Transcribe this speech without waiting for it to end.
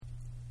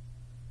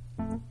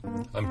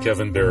I'm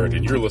Kevin Barrett,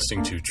 and you're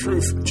listening to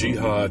Truth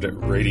Jihad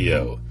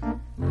Radio.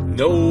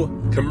 No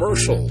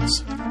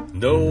commercials,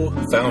 no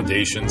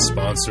foundation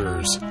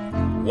sponsors,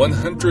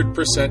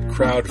 100%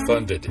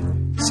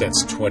 crowdfunded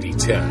since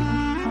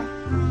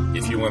 2010.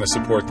 If you want to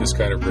support this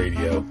kind of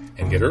radio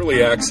and get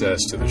early access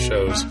to the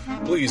shows,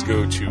 please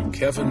go to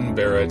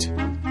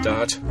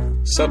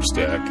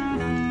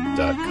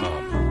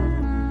kevinbarrett.substack.com.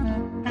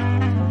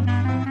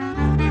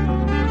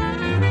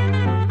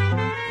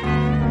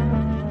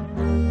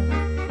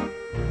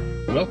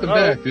 Welcome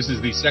back. This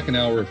is the second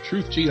hour of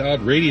Truth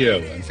Jihad Radio.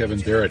 I'm Kevin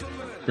Barrett,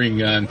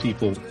 bringing on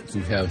people who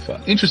have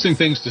interesting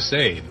things to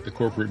say that the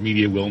corporate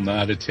media will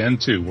not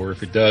attend to, or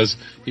if it does,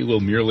 it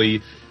will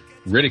merely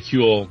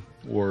ridicule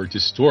or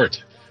distort.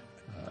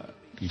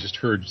 You just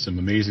heard some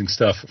amazing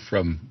stuff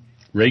from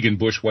Reagan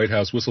Bush White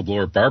House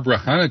whistleblower Barbara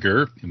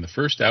Honegger in the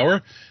first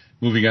hour.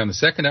 Moving on the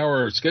second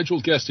hour, our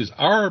scheduled guest is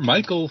R.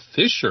 Michael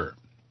Fisher,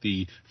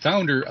 the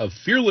founder of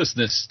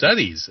Fearlessness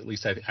Studies. At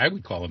least I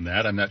would call him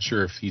that. I'm not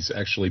sure if he's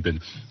actually been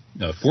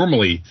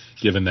formally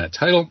given that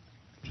title.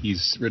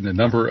 He's written a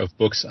number of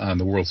books on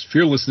the world's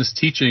fearlessness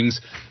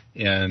teachings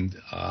and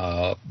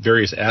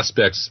various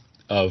aspects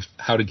of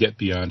how to get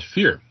beyond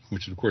fear,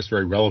 which is, of course,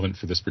 very relevant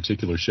for this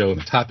particular show and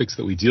the topics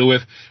that we deal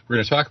with. We're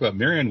going to talk about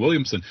Marianne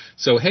Williamson.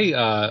 So, hey,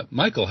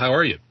 Michael, how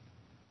are you?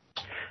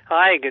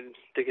 Hi, good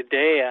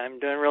day. I'm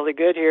doing really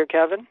good here,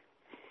 Kevin.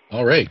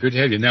 All right, good to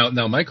have you.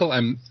 Now, Michael,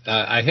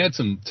 I had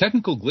some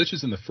technical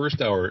glitches in the first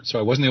hour, so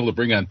I wasn't able to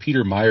bring on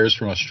Peter Myers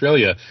from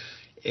Australia,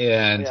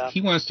 and he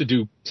wants to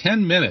do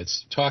 10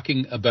 minutes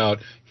talking about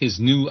his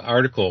new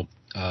article,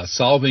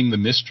 Solving the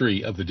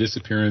Mystery of the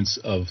Disappearance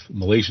of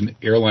Malaysian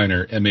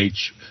Airliner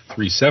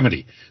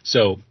MH370.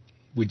 So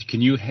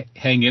can you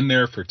hang in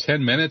there for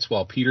 10 minutes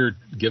while Peter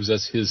gives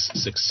us his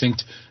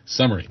succinct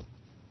summary?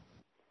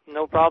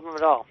 No problem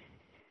at all.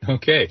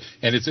 Okay,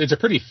 and it's a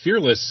pretty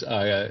fearless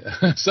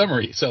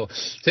summary, so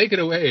take it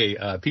away,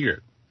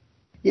 Peter.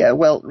 Yeah,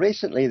 well,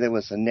 recently there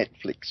was a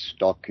Netflix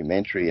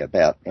documentary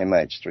about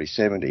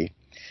MH370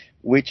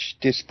 which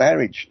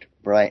disparaged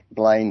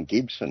Blaine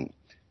Gibson,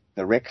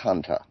 the wreck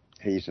hunter.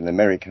 He's an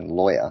American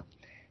lawyer.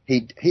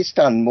 He's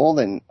done more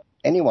than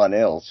anyone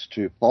else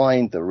to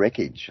find the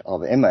wreckage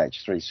of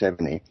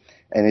MH370,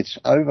 and it's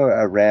over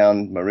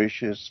around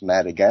Mauritius,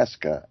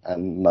 Madagascar,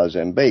 and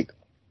Mozambique.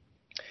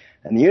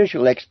 And the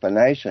usual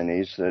explanation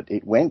is that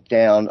it went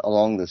down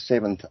along the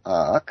seventh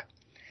arc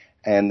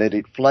and that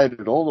it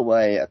floated all the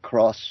way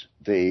across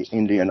the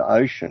Indian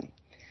Ocean.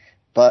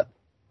 But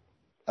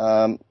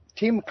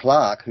Tim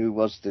Clark, who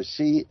was I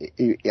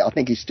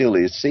think he still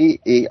is,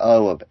 CEO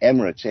of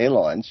Emirates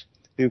Airlines,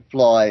 who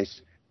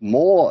flies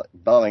more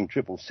Boeing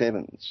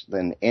 777s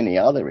than any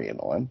other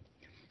airline,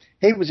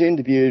 he was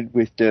interviewed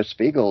with Der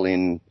Spiegel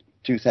in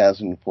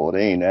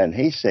 2014, and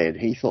he said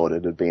he thought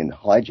it had been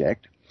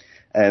hijacked,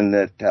 and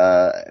that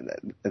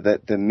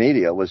the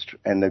media was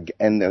and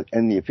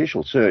the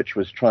official search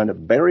was trying to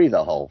bury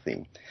the whole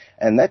thing,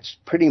 and that's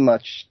pretty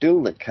much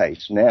still the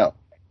case now.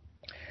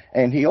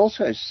 And he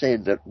also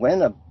said that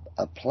when a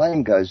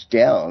plane goes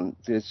down,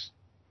 there's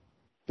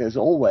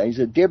always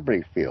a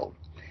debris field,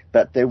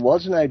 but there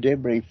was no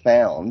debris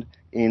found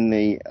in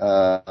the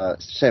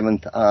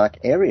seventh arc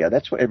area.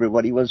 That's where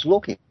everybody was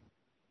looking.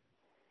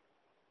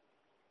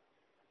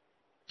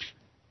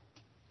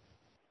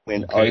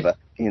 Went over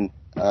in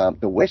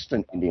the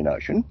Western Indian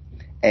Ocean,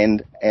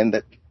 and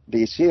that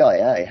the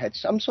CIA had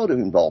some sort of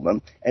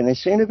involvement, and they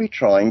seem to be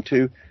trying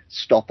to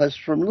stop us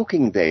from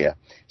looking there.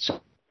 So,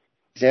 for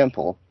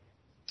example,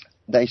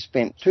 they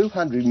spent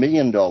 $200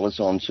 million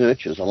on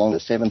searches along the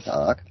seventh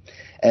arc,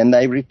 and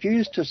they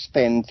refused to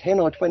spend $10,000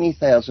 or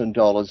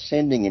 $20,000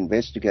 sending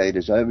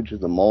investigators over to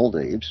the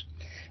Maldives,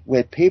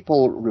 where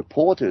people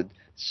reported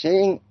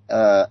seeing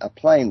a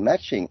plane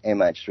matching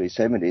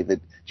MH370 that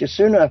just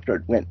soon after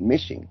it went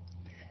missing.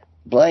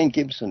 Blaine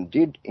Gibson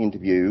did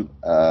interview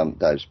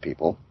those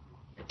people.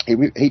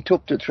 He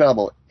took the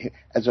trouble,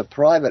 as a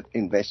private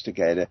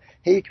investigator,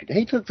 he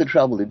took the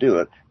trouble to do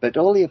it, but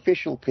all the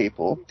official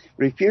people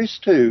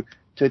refused to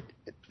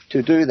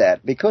do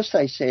that because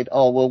they said,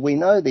 oh, well, we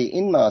know the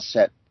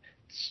Inmarsat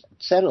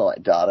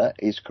satellite data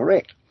is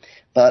correct.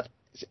 But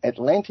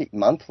Atlantic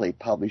Monthly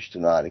published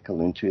an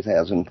article in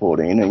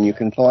 2014, and you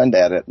can find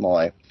that at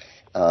my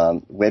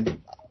web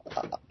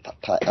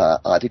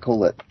article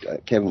that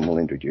Kevin will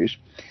introduce.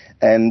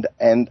 And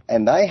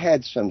they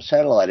had some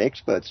satellite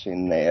experts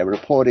in there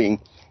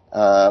reporting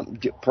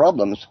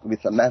problems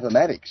with the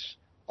mathematics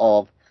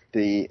of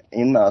the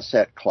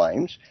Inmarsat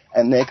claims,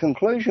 and their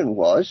conclusion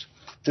was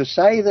to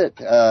say that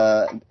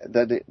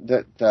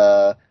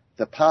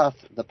the path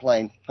the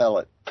plane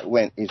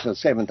went is the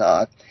seventh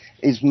arc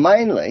is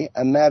mainly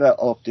a matter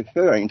of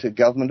deferring to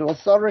government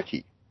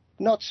authority,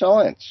 not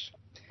science.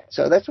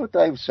 So that's what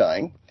they were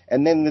saying.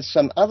 And then there's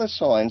some other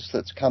science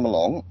that's come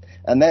along,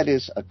 and that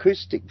is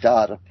acoustic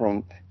data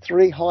from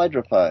 3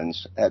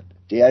 hydrophones at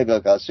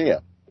Diego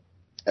Garcia,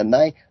 and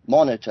they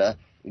monitor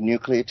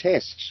nuclear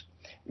tests.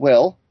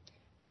 Well,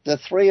 the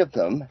 3 of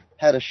them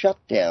had a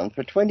shutdown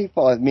for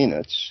 25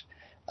 minutes,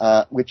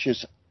 which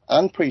is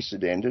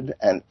unprecedented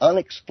and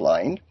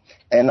unexplained.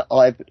 And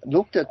I've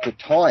looked at the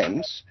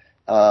times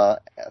for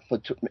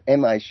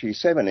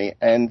MH370,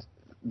 and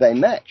they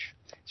match.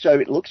 So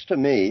it looks to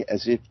me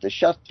as if the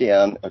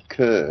shutdown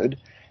occurred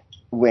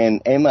when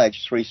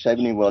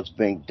MH370 was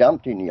being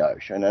dumped in the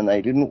ocean, and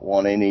they didn't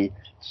want any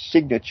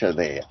signature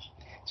there.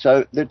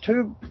 So the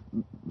two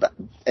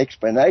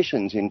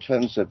explanations in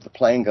terms of the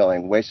plane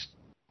going west,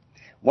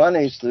 one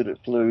is that it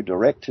flew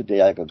direct to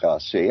Diego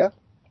Garcia,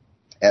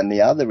 and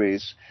the other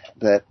is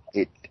that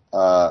it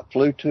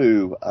flew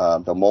to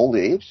the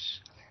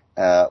Maldives,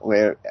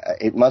 where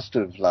it must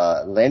have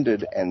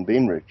landed and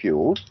been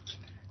refueled,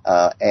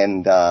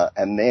 and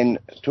then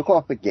took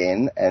off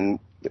again and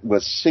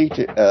was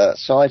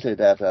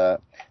sighted at a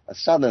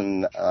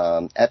southern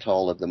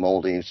atoll of the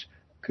Maldives,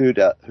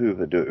 Kuta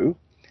Huvadu,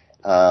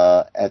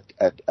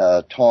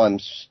 at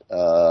times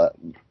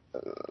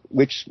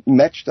which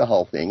matched the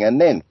whole thing. And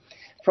then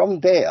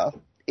from there,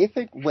 if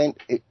it went,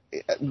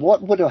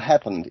 what would have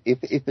happened if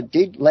it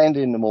did land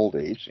in the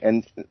Maldives?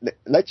 And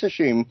let's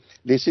assume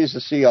this is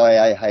a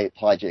CIA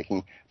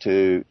hijacking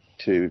to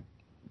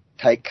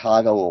take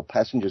cargo or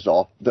passengers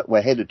off that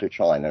were headed to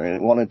China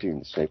and wanted to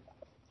intercept.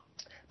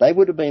 They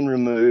would have been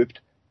removed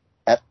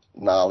at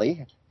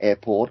Mali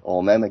Airport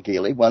or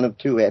Mamagili, one of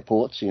two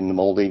airports in the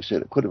Maldives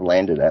that it could have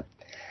landed at,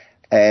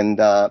 and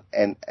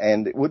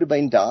it would have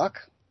been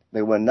dark.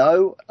 There were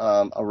no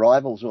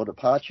arrivals or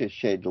departures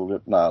scheduled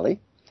at Mali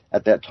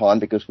at that time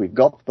because we've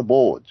got the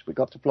boards, we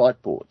got the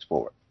flight boards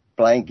for it.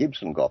 Blaine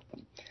Gibson got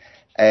them,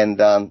 and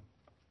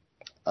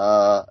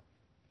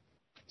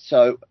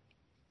so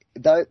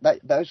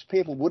those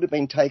people would have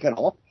been taken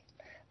off,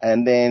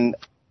 and then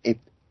if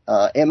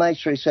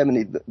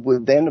MH370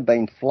 would then have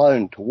been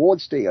flown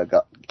towards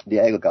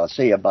Diego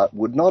Garcia, but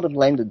would not have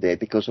landed there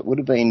because it would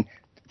have been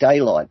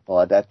daylight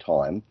by that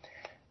time.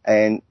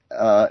 And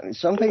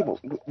some people,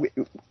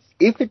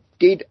 if it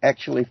did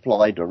actually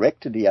fly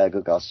direct to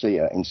Diego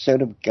Garcia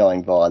instead of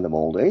going via the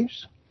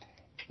Maldives,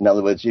 in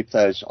other words, if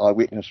those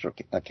eyewitness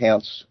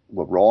accounts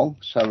were wrong,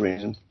 for some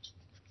reason,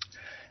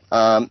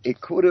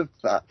 it could have,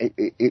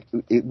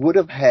 it would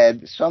have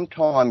had some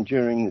time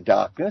during the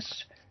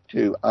darkness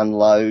to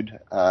unload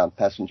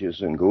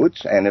passengers and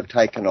goods and have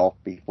taken off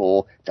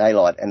before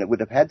daylight. And it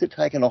would have had to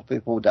taken off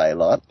before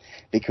daylight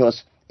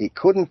because it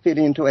couldn't fit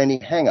into any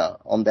hangar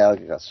on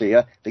Diego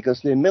Garcia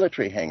because they're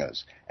military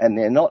hangars and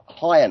they're not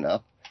high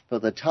enough for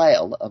the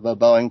tail of a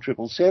Boeing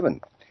 777.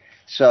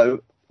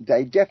 So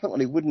they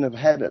definitely wouldn't have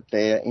had it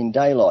there in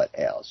daylight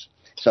hours.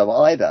 So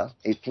either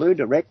it flew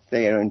direct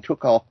there and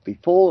took off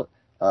before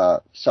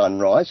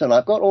sunrise, and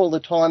I've got all the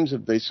times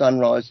of the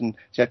sunrise and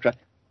etc.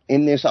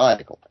 in this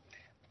article.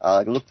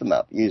 I looked them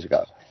up years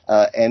ago,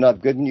 and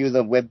I've given you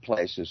the web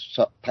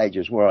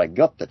pages where I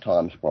got the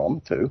times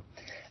from too.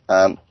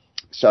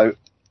 So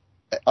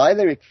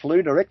either it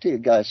flew directly to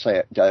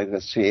Garcia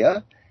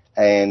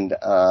and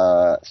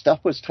stuff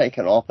was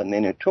taken off, and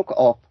then it took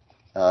off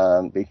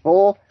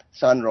before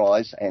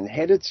sunrise and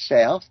headed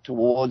south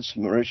towards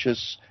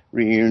Mauritius,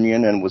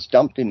 Reunion, and was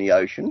dumped in the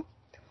ocean,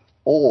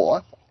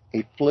 or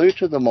it flew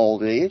to the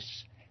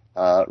Maldives,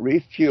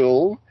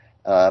 refueled,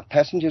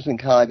 passengers and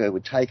cargo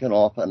were taken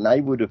off, and they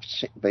would have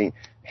been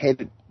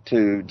headed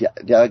to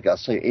Diego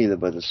Garcia either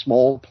with a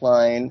small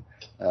plane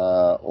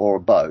or a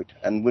boat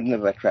and wouldn't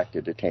have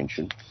attracted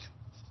attention.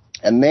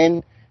 And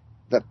then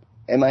the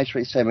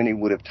MH370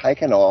 would have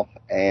taken off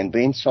and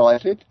been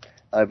sighted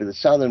over the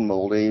southern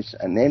Maldives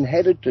and then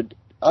headed to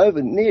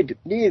over near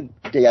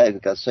Diego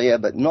Garcia,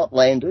 but not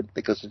landed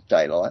because it's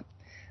daylight,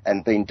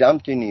 and been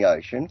dumped in the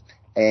ocean.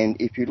 And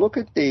if you look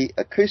at the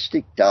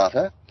acoustic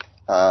data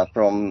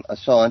from a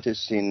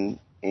scientist in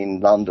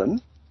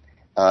London,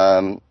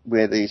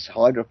 where these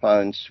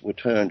hydrophones were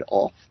turned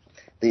off,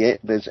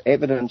 there's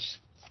evidence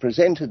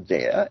presented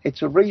there.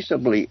 It's a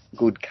reasonably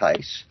good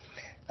case,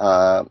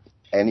 and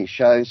it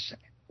shows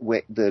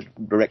the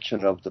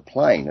direction of the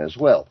plane as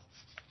well.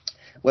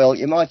 Well,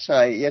 you might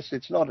say, yes,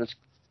 it's not a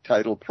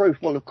total proof.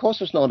 Well, of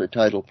course it's not a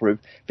total proof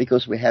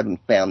because we haven't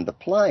found the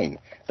plane.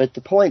 But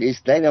the point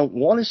is they don't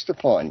want us to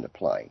find the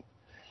plane,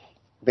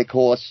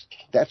 because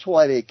that's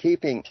why they're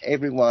keeping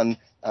everyone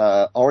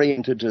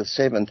oriented to the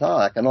seventh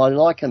arc. And I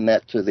liken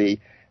that to the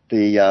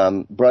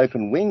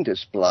broken wing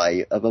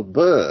display of a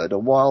bird, a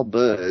wild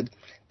bird,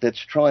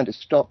 that's trying to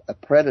stop a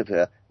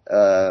predator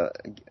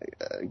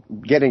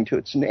getting to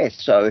its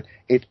nest. So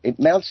it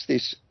mounts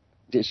this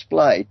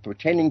display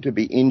pretending to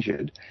be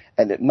injured,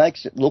 and it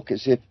makes it look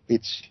as if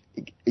it's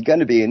going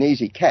to be an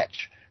easy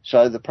catch.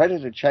 So the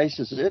predator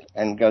chases it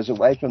and goes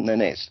away from the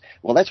nest.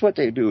 Well, that's what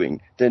they're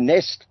doing. The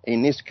nest,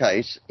 in this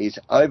case, is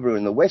over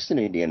in the Western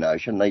Indian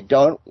Ocean. They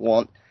don't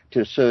want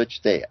to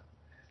search there.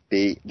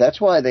 That's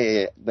why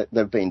there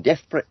have been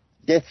death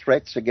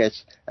threats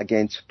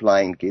against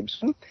Blaine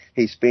Gibson.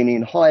 He's been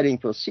in hiding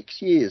for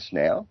 6 years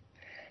now,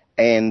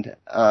 and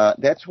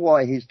that's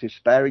why he's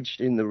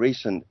disparaged in the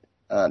recent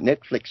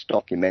Netflix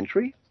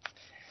documentary,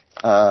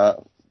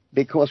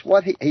 because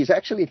he's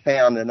actually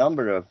found a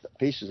number of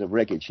pieces of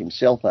wreckage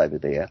himself over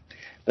there.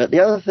 But the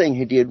other thing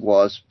he did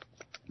was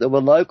there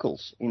were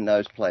locals in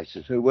those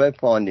places who were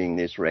finding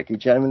this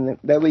wreckage, and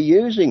they were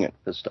using it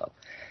for stuff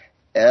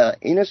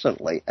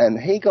innocently. And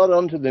he got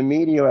onto the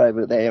media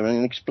over there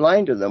and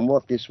explained to them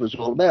what this was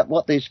all about,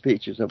 what these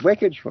pieces of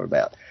wreckage were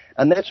about.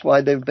 And that's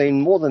why there have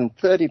been more than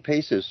 30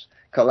 pieces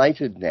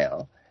collated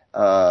now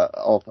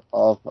of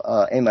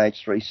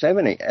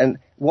MH370. And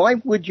why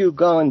would you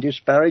go and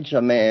disparage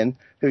a man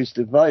who's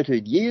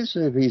devoted years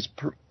of his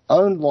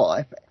own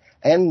life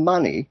and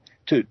money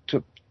to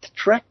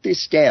track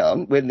this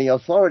down when the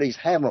authorities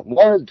haven't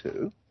wanted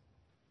to?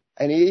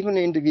 And he even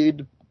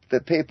interviewed the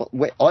people,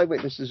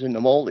 eyewitnesses in the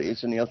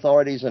Maldives, and the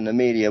authorities and the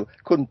media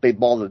couldn't be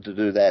bothered to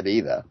do that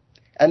either.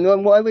 And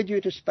then why would you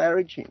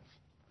disparage him?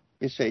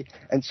 You see?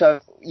 And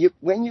so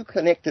when you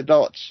connect the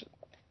dots,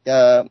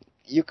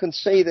 you can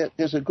see that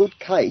there's a good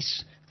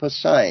case for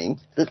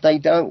saying that they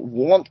don't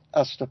want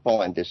us to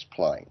find this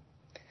plane.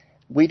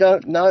 We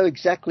don't know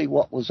exactly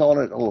what was on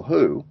it or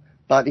who,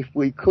 but if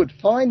we could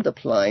find the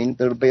plane,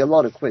 there would be a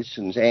lot of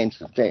questions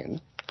answered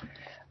then,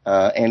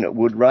 and it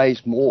would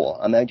raise more,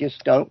 and they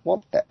just don't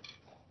want that.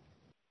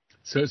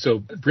 So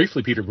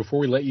briefly, Peter, before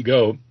we let you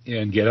go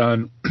and get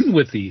on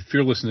with the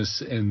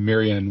fearlessness and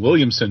Marianne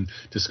Williamson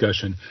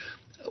discussion,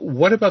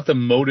 what about the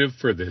motive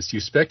for this? You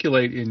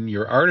speculate in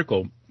your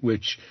article,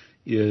 which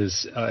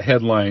is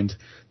headlined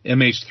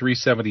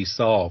MH370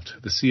 Solved,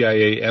 the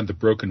CIA and the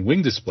Broken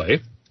Wing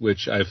Display,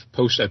 which I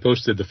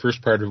posted the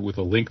first part of it with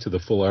a link to the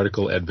full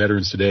article at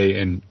Veterans Today,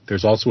 and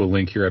there's also a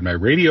link here on my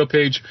radio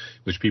page,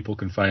 which people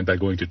can find by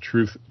going to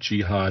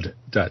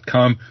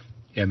truthjihad.com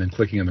and then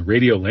clicking on the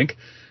radio link.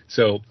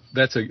 So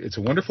it's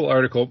a wonderful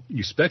article.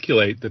 You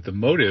speculate that the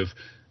motive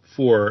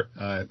for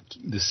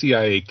the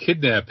CIA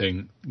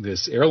kidnapping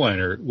this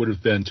airliner would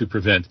have been to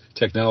prevent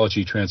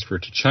technology transfer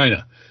to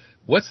China.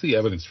 What's the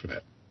evidence for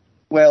that?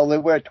 Well,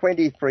 there were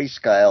 23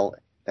 scale,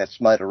 that's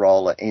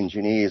Motorola,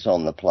 engineers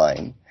on the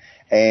plane,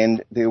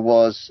 and there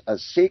was a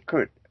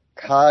secret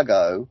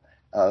cargo,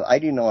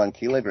 89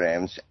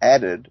 kilograms,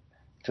 added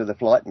to the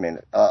flight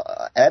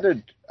I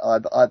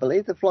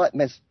believe the flight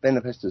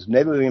manifest has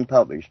never been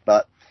published,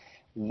 but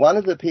one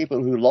of the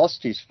people who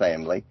lost his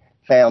family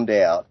found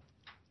out,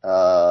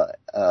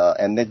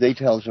 and the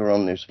details are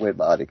on this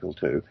web article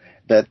too,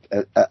 that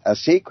a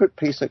secret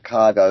piece of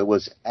cargo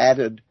was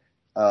added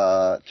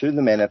to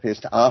the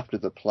manifest after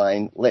the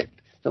plane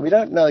left. So we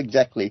don't know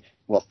exactly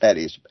what that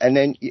is. And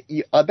then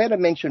I better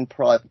mention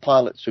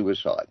pilot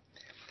suicide.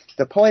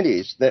 The point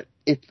is that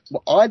if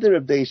either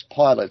of these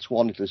pilots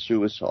wanted to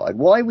suicide,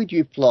 why would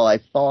you fly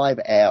 5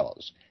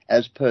 hours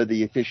as per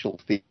the official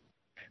figure?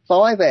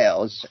 5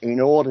 hours in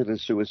order to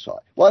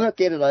suicide. Why not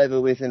get it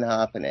over with in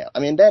half an hour? I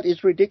mean, that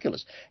is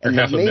ridiculous. And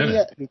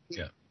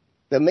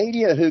the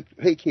media who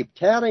keep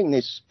touting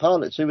this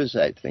pilot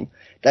suicide thing,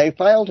 they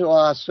fail to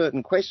ask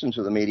certain questions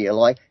of the media,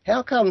 like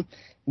how come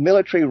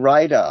military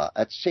radar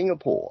at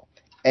Singapore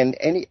and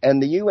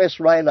the US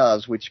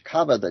radars which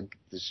cover the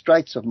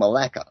Straits of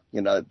Malacca,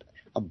 a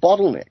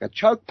bottleneck, a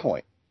choke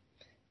point,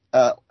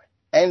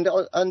 and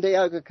on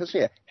Diogo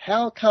Garcia,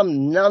 how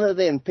come none of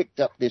them picked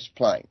up this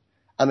plane?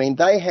 I mean,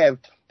 they have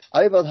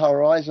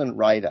over-the-horizon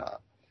radar,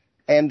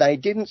 and they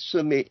didn't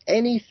submit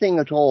anything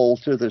at all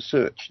to the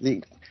search.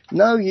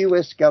 No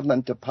U.S.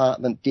 government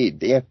department did,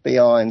 the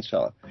FBI and so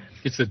on.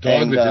 It's the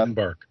dog that didn't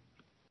bark.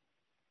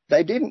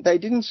 They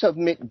didn't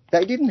submit,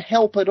 they didn't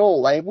help at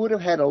all. They would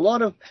have had a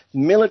lot of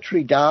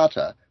military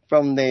data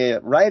from their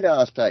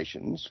radar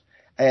stations,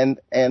 and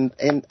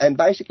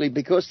basically,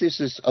 because this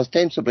is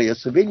ostensibly a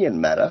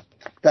civilian matter,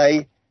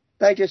 they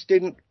just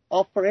didn't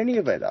offer any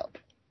of it up.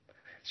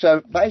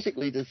 So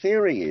basically, the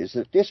theory is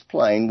that this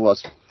plane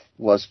was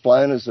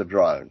flown as a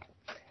drone,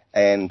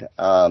 and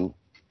that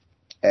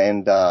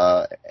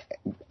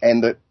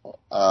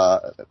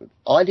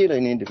I did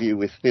an interview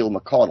with Phil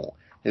McConnell,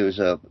 who's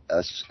a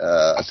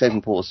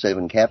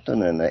 747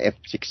 captain and an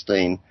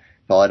F-16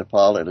 fighter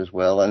pilot as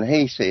well, and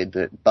he said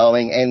that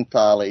Boeing and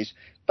Thales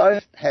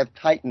both have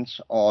patents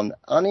on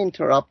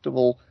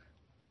uninterruptible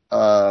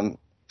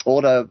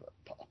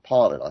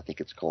autopilot, I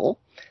think it's called.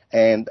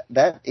 And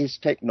that is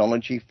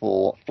technology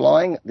for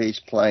flying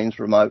these planes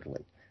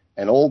remotely.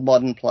 And all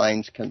modern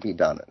planes can be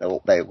done.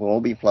 They will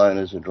all be flown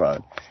as a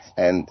drone.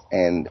 And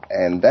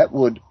that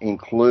would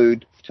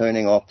include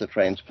turning off the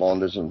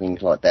transponders and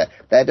things like that.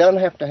 They don't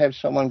have to have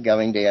someone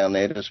going down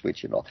there to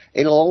switch it off.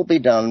 It'll all be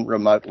done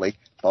remotely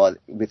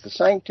with the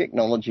same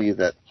technology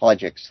that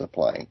hijacks the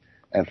plane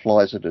and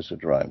flies it as a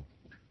drone.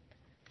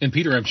 And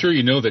Peter, I'm sure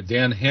you know that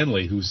Dan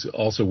Hanley, who's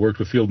also worked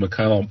with Phil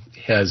McConnell,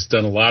 has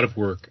done a lot of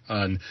work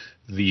on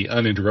the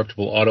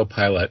uninterruptible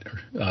autopilot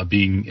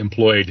being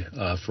employed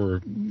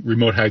for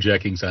remote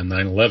hijackings on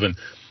 9/11.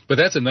 But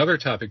that's another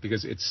topic,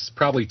 because it's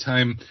probably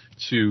time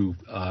to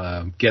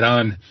get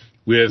on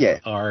with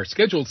our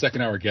scheduled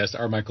second-hour guest,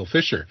 R. Michael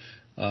Fisher.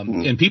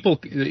 And people,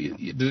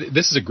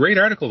 this is a great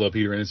article, though,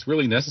 Peter, and it's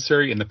really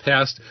necessary. In the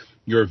past,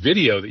 your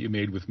video that you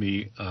made with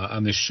me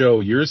on this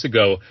show years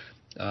ago,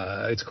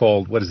 it's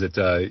called,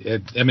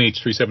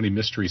 MH370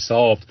 Mystery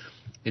Solved.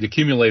 It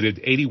accumulated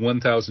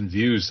 81,000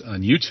 views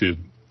on YouTube.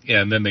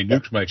 and then they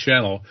nuked my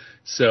channel.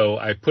 So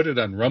I put it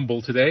on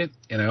Rumble today,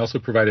 and I also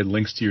provided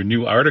links to your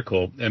new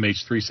article,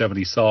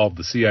 MH370 Solved,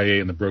 the CIA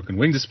and the Broken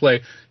Wing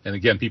Display. And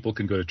again, people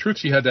can go to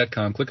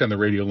truthjihad.com, click on the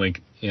radio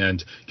link,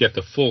 and get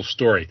the full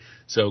story.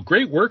 So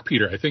great work,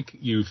 Peter. I think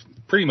you've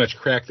pretty much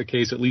cracked the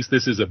case. At least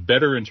this is a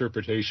better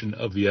interpretation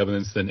of the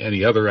evidence than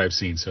any other I've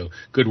seen. So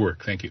good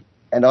work. Thank you.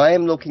 And I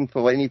am looking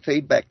for any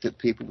feedback that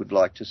people would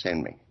like to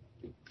send me.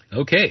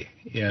 Okay.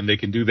 And they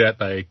can do that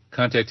by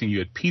contacting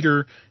you at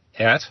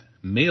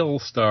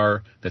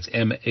peter@mailstar, that's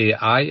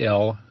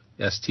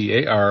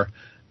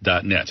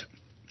mailstar.net.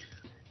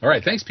 All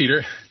right. Thanks,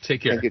 Peter.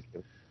 Take care. Thank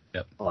you.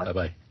 Yep.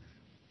 Bye-bye.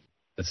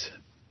 That's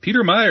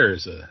Peter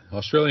Myers, an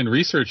Australian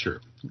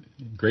researcher.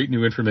 Great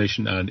new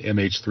information on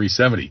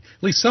MH370. At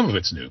least some of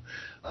it's new.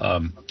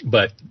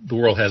 But the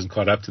world hasn't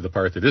caught up to the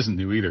part that isn't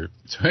new either.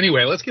 So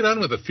anyway, let's get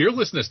on with the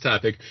fearlessness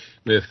topic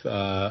with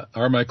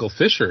our Michael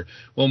Fisher.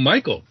 Well,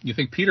 Michael, you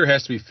think Peter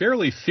has to be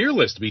fairly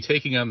fearless to be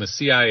taking on the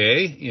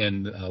CIA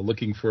in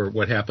looking for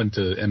what happened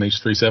to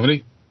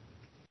MH370?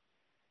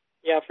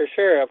 Yeah, for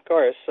sure, of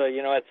course. So,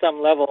 at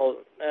some level,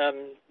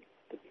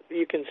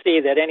 you can see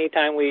that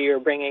anytime we are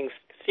bringing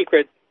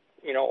secret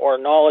or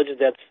knowledge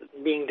that's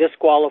being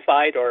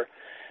disqualified or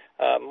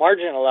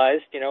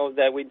marginalized,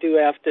 that we do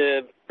have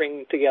to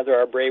bring together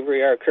our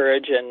bravery, our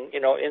courage, and,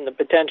 in the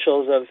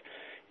potentials of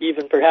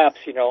even perhaps,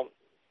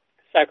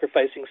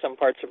 sacrificing some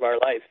parts of our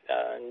life.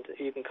 And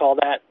you can call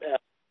that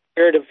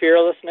spirit of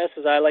fearlessness,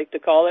 as I like to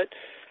call it.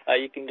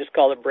 You can just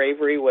call it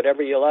bravery,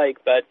 whatever you like,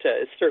 but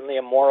it's certainly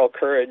a moral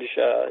courage,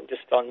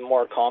 just on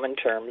more common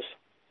terms.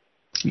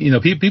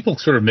 People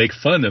sort of make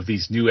fun of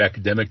these new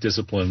academic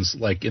disciplines,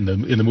 like in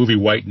the movie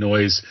White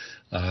Noise,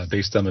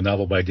 based on the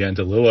novel by Dan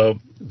DeLillo.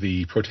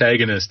 The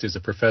protagonist is a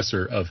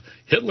professor of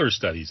Hitler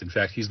studies. In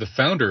fact, he's the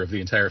founder of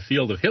the entire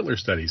field of Hitler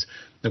studies.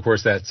 And of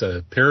course, that's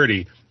a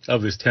parody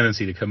of this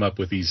tendency to come up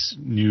with these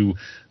new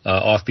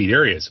offbeat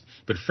areas.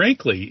 But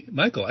frankly,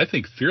 Michael, I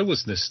think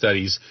fearlessness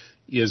studies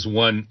is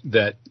one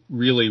that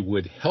really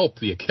would help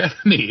the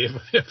academy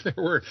if there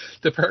were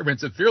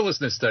departments of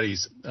fearlessness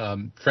studies.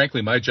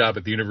 Frankly, my job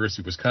at the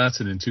University of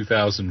Wisconsin in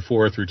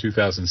 2004 through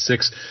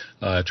 2006,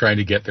 trying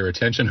to get their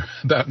attention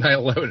about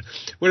 9/11,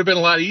 would have been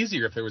a lot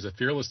easier if there was a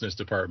fearlessness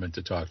department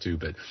to talk to,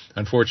 but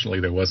unfortunately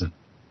there wasn't.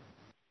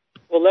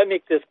 Well, let me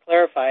just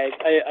clarify.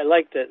 I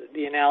like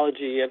the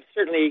analogy.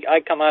 Certainly, I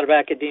come out of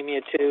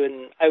academia, too,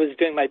 and I was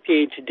doing my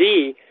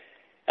PhD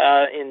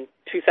in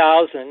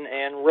 2000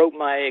 and wrote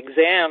my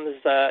exams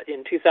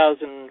in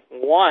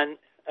 2001,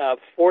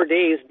 4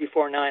 days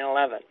before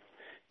 9/11,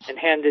 and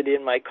handed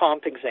in my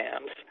comp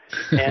exams.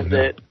 And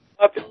the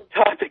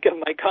topic of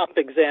my comp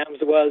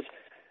exams was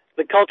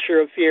the culture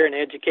of fear in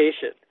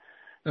education.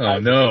 Oh,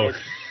 no.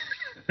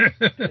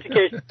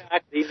 Education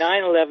faculty,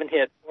 9/11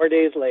 hit 4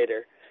 days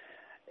later.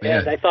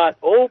 Man. And I thought,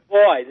 oh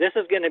boy, this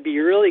is going to be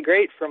really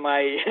great for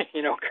my,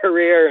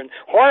 career, and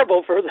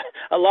horrible for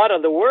a lot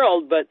of the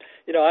world. But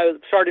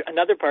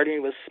another part of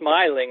me was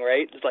smiling,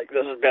 right? It's like,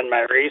 this has been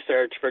my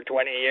research for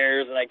 20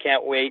 years, and I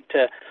can't wait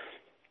to.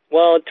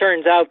 Well, it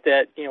turns out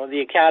that the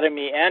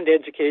academy and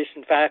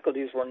education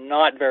faculties were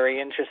not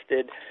very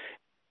interested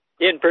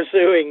in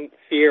pursuing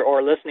fear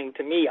or listening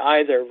to me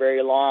either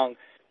very long.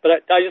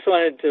 But I just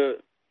wanted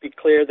to be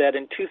clear that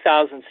in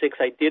 2006,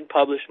 I did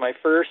publish my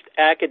first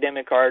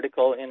academic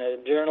article in a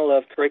journal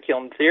of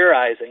curriculum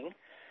theorizing,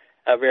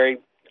 a very,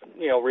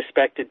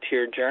 respected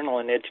tier journal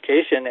in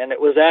education, and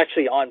it was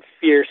actually on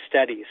fear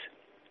studies.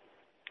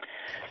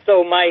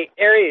 So my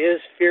area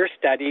is fear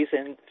studies,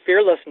 and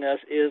fearlessness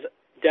is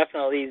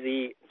definitely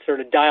the sort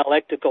of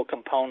dialectical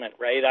component,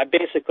 right? I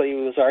basically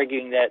was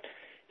arguing that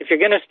if you're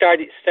going to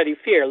study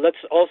fear,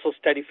 let's also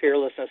study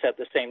fearlessness at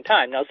the same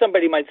time. Now,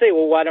 somebody might say,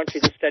 well, why don't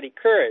you just study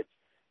courage?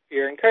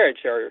 Fear and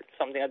courage, or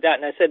something like that.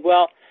 And I said,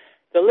 well,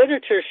 the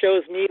literature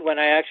shows me, when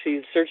I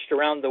actually searched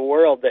around the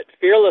world, that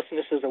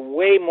fearlessness is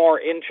way more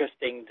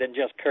interesting than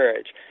just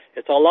courage.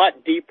 It's a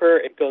lot deeper.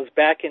 It goes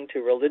back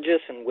into religious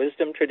and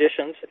wisdom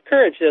traditions.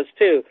 Courage does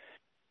too.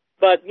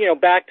 But,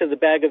 back to the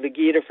Bhagavad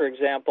Gita, for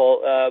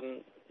example,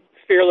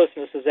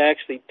 fearlessness is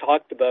actually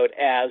talked about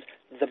as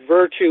the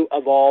virtue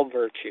of all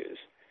virtues.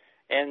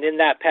 And in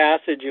that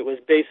passage, it was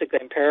basically,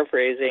 I'm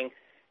paraphrasing,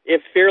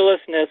 if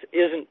fearlessness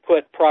isn't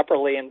put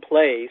properly in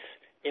place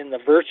in the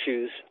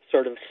virtues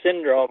sort of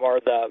syndrome or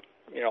the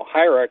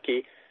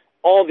hierarchy,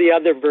 all the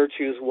other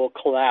virtues will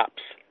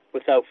collapse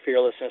without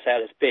fearlessness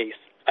at its base.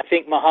 I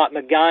think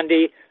Mahatma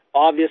Gandhi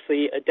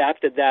obviously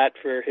adapted that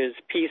for his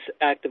peace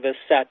activist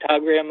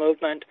Satyagraha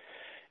movement,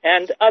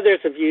 and others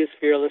have used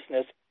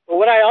fearlessness. But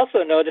what I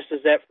also noticed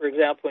is that, for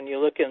example, when you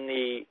look in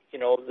the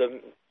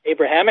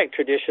Abrahamic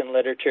tradition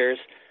literatures,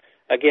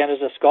 again,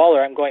 as a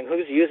scholar, I'm going,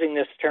 who's using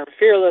this term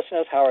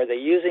fearlessness? How are they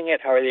using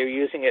it? How are they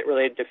using it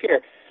related to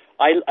fear?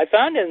 I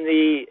found in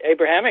the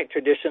Abrahamic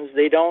traditions,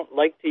 they don't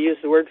like to use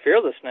the word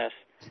fearlessness.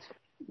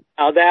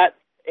 Now that,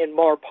 in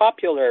more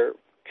popular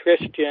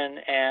Christian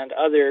and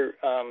other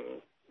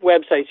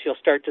websites, you'll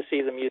start to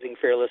see them using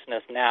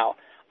fearlessness now.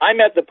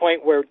 I'm at the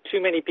point where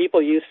too many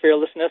people use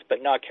fearlessness,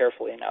 but not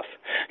carefully enough.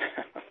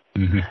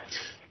 Mm-hmm.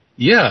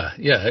 Yeah.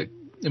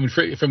 I mean,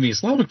 from the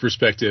Islamic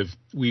perspective,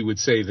 we would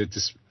say that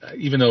this,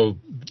 even though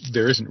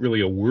there isn't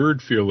really a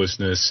word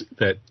fearlessness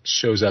that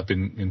shows up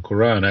in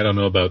Quran, I don't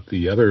know about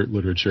the other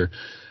literature,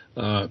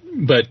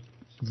 but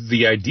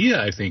the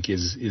idea, I think,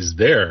 is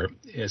there,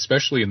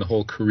 especially in the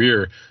whole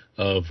career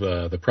of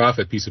the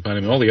Prophet, peace upon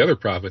him, and all the other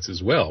prophets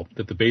as well,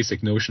 that the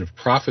basic notion of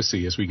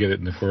prophecy, as we get it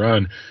in the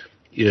Quran,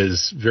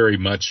 is very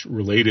much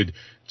related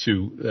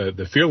to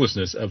the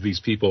fearlessness of these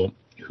people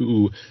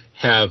who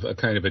have a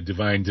kind of a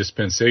divine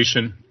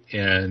dispensation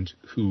and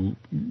who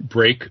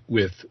break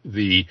with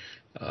the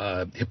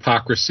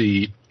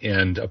hypocrisy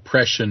and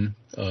oppression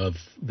of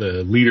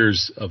the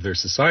leaders of their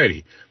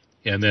society,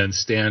 and then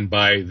stand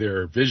by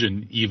their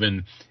vision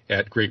even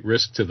at great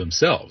risk to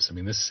themselves. I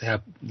mean, this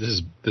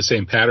is the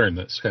same pattern,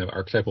 this kind of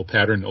archetypal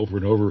pattern over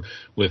and over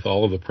with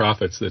all of the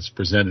prophets that's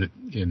presented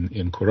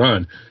in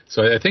Quran.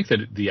 So I think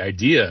that the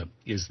idea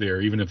is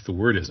there, even if the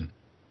word isn't.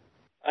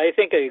 I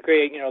think I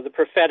agree. The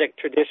prophetic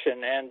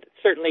tradition, and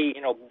certainly,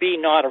 be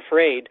not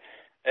afraid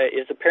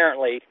is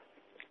apparently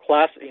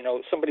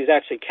somebody's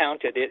actually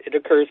counted. It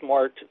occurs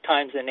more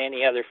times than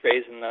any other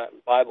phrase in the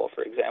Bible,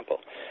 for example.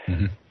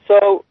 Mm-hmm.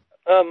 So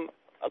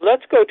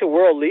let's go to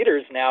world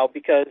leaders now,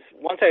 because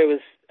once I was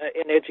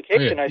in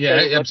education,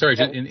 I'm sorry.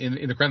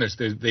 In the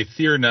Quran, they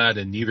fear not,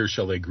 and neither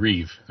shall they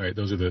grieve. All right,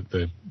 those are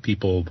the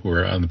people who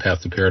are on the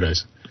path to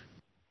paradise.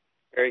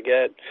 Very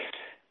good.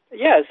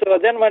 Yeah. So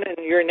then, when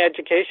you're in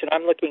education,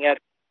 I'm looking at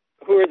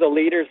who are the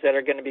leaders that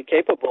are going to be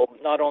capable,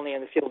 not only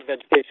in the field of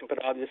education, but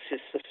obviously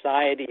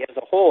society as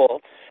a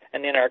whole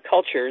and in our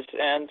cultures.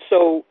 And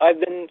so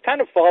I've been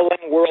kind of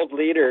following world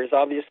leaders,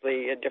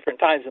 obviously, at different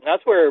times. And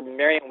that's where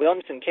Marianne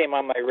Williamson came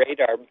on my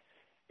radar,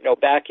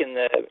 back in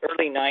the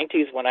early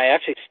 90s when I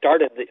actually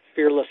started the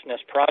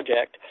Fearlessness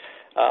Project,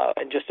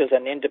 just as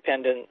an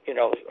independent,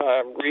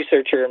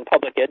 researcher and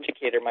public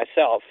educator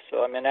myself.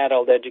 So I'm an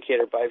adult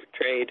educator by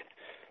trade.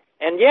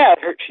 And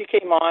she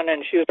came on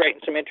and she was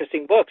writing some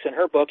interesting books. And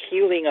her book,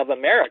 Healing of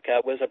America,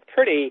 was a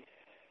pretty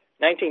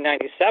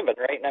 1997,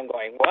 right? And I'm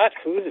going, what?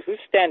 Who's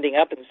standing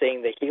up and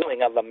saying the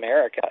healing of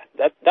America?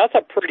 That's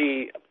a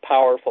pretty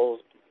powerful,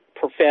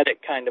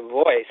 prophetic kind of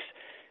voice.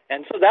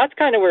 And so that's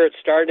kind of where it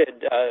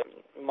started,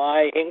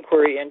 my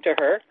inquiry into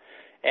her.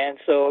 And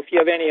so if you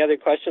have any other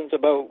questions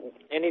about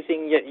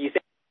anything you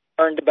think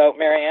you learned about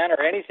Marianne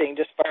or anything,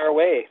 just fire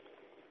away.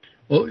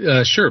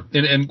 Well, sure.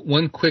 And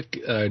one quick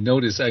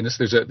note is, I guess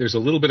there's a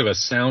little bit of a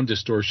sound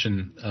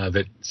distortion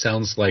that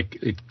sounds like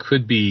it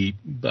could be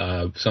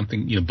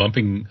something,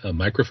 bumping a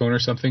microphone or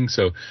something.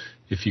 So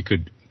if you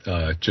could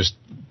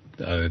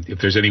if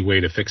there's any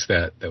way to fix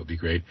that, that would be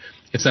great.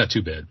 It's not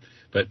too bad.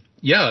 But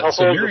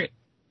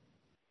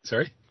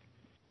sorry?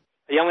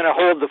 Yeah, I'm going to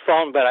hold the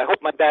phone, but I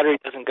hope my battery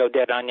doesn't go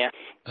dead on you.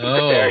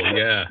 Oh,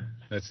 yeah.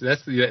 That's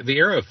the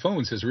era of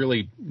phones has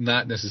really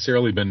not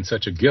necessarily been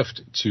such a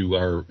gift to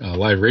our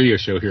live radio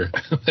show here.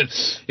 But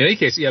in any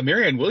case,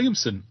 Marianne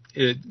Williamson,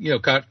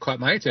 caught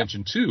my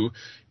attention too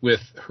with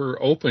her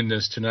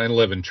openness to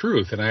 9/11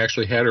 truth, and I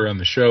actually had her on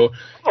the show,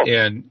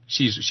 and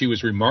she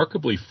was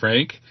remarkably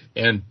frank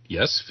and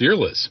yes,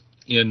 fearless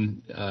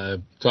in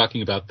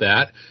talking about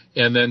that.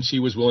 And then she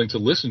was willing to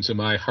listen to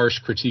my harsh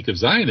critique of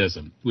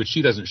Zionism, which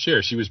she doesn't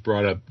share. She was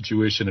brought up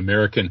Jewish and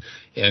American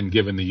and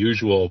given the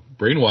usual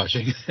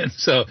brainwashing. And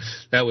so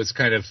that was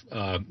kind of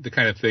the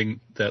kind of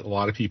thing that a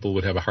lot of people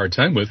would have a hard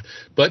time with.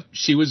 But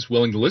she was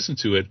willing to listen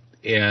to it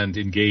and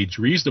engage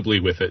reasonably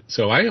with it.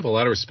 So I have a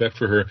lot of respect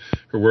for her.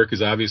 Her work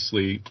is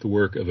obviously the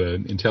work of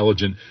an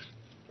intelligent,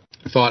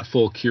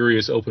 thoughtful,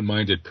 curious,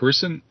 open-minded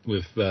person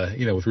with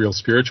with real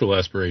spiritual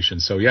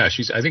aspirations. So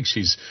I think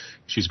she's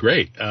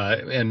great.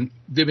 And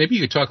maybe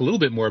you could talk a little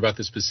bit more about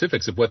the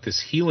specifics of what this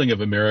healing of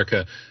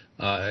America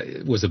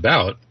was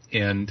about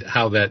and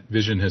how that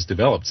vision has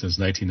developed since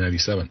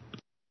 1997.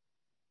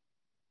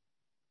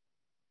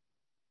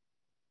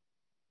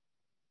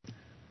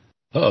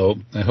 Uh-oh.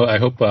 I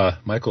hope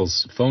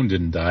Michael's phone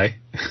didn't die.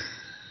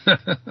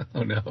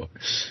 Oh, no.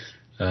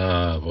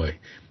 Oh, boy.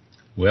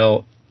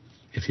 Well,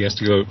 if he has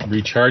to go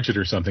recharge it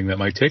or something, that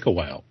might take a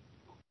while,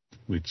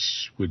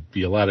 which would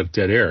be a lot of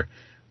dead air.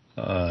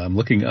 I'm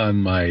looking on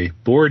my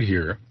board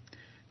here,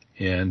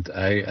 and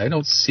I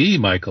don't see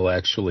Michael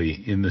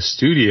actually in the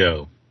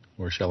studio,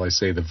 or shall I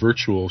say the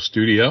virtual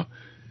studio.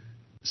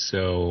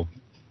 So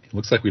it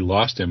looks like we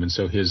lost him, and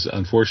so his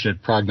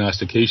unfortunate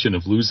prognostication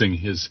of losing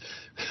his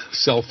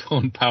cell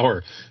phone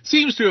power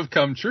seems to have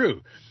come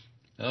true.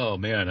 Oh,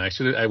 man, I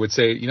would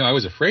say, I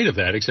was afraid of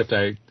that, except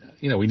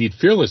we need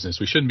fearlessness.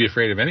 We shouldn't be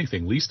afraid of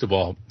anything, least of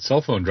all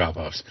cell phone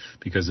drop-offs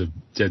because of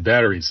dead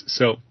batteries.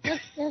 So, yes,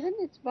 Kevin,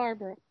 it's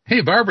Barbara.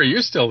 Hey, Barbara,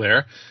 you're still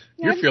there.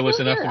 Yeah, you're fearless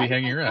enough to be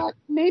hanging around.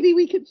 Maybe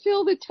we could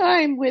fill the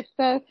time with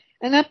an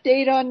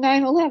update on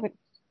 9/11.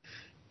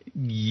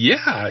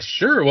 Yeah,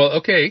 sure. Well,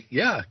 okay,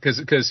 yeah,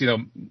 because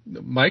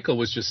Michael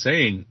was just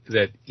saying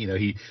that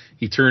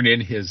he turned in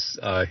his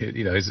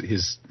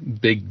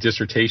big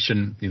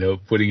dissertation,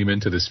 putting him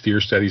into this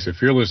fear studies or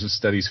fearlessness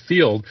studies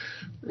field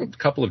a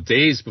couple of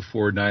days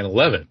before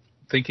 9/11.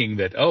 thinking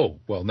that, oh,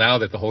 well, now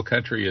that the whole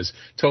country is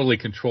totally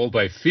controlled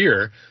by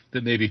fear,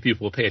 that maybe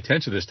people will pay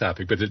attention to this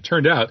topic. But it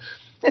turned out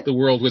the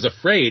world was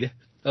afraid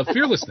of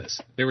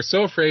fearlessness. They were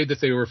so afraid that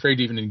they were afraid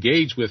to even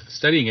engage with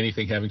studying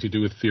anything having to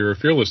do with fear or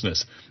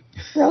fearlessness.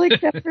 Well,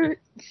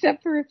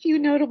 except for a few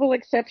notable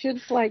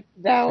exceptions like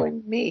thou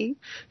and me.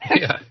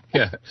 Yeah.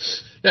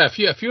 A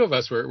few of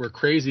us were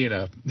crazy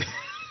enough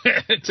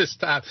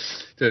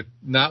to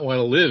not want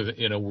to live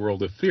in a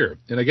world of fear.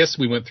 And I guess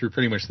we went through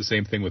pretty much the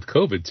same thing with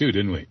COVID too,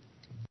 didn't we?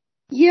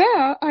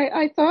 Yeah,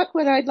 I thought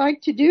what I'd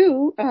like to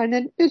do, and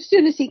then as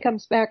soon as he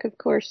comes back, of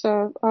course,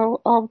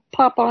 I'll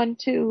pop on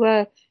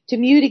to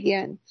mute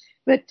again.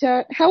 But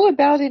how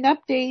about an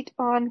update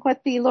on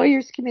what the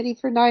Lawyers Committee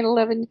for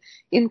 9/11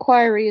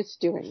 inquiry is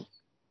doing?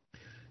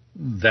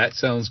 That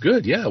sounds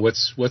good. Yeah,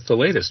 what's the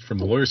latest from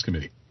the Lawyers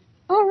Committee?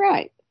 All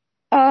right.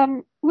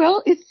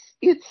 Well,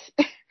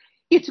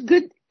 it's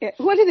good.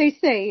 What do they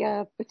say?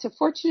 It's a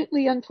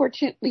fortunately,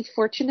 unfortunately,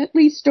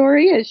 fortunately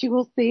story, as you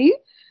will see.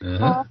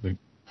 Uh-huh.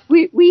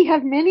 We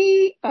have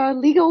many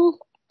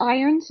legal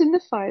irons in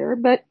the fire,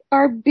 but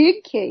our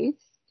big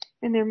case,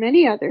 and there are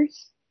many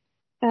others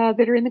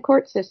that are in the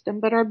court system,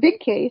 but our big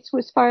case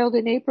was filed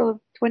in April of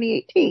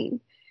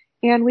 2018,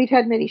 and we've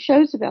had many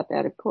shows about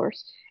that, of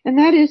course, and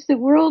that is the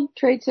World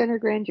Trade Center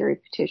grand jury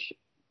petition.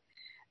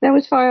 That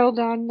was filed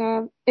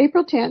on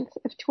April 10th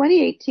of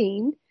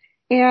 2018,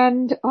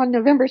 and on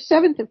November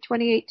 7th of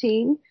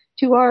 2018,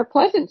 to our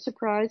pleasant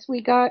surprise,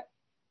 we got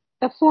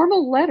a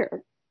formal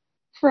letter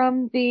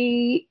from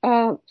the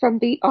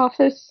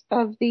office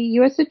of the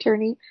U.S.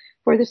 Attorney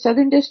for the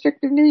Southern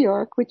District of New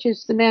York, which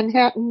is the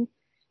Manhattan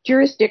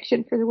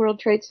jurisdiction for the World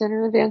Trade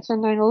Center events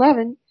on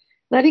 9/11,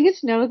 letting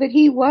us know that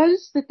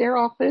their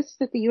office,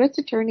 that the U.S.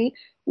 Attorney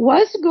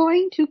was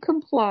going to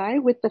comply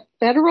with the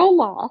federal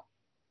law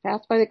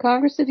passed by the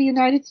Congress of the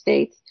United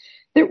States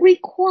that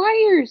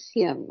requires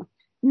him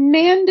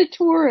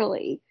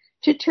mandatorily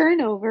to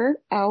turn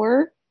over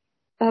our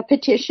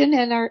petition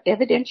and our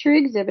evidentiary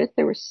exhibits.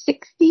 There were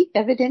 60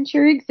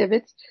 evidentiary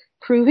exhibits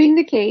proving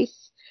the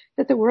case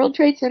that the World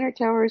Trade Center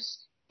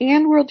towers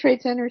and World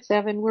Trade Center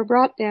 7 were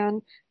brought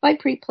down by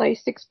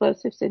pre-placed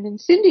explosives and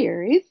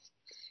incendiaries,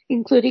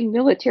 including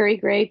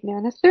military-grade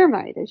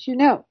nanothermite, as you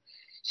know.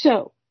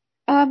 So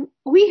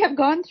we have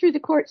gone through the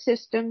court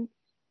system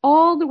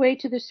all the way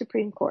to the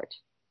Supreme Court.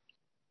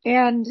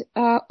 And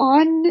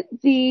on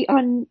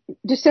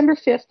December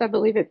 5th, I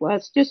believe it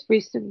was, just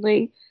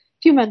recently,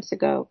 a few months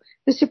ago,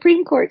 the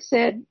Supreme Court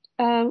said,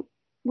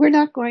 we're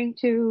not going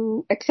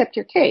to accept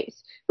your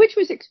case, which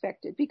was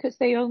expected because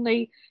they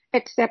only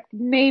accept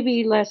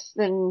maybe less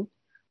than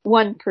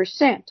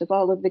 1% of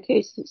all of the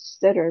cases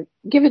that are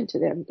given to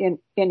them in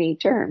any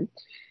term.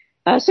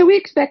 So we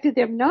expected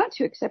them not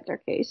to accept our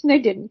case, and they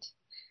didn't,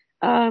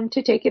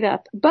 to take it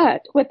up.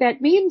 But what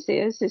that means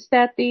is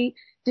that the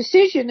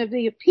decision of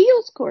the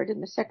appeals court in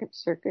the Second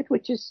Circuit,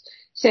 which is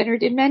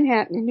centered in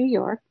Manhattan in New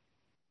York,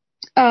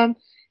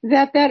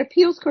 that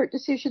appeals court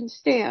decision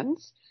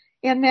stands,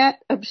 and that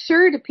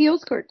absurd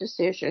appeals court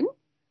decision,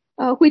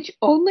 which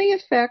only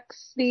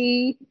affects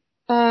the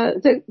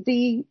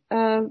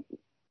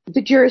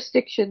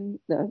jurisdiction,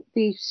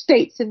 the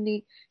states in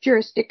the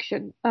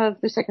jurisdiction of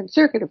the Second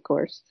Circuit, of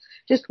course,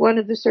 just one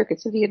of the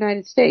circuits of the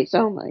United States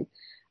only.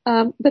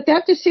 But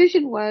that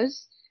decision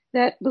was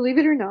that, believe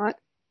it or not,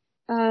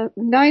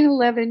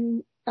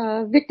 9/11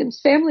 victims'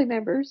 family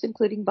members,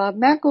 including Bob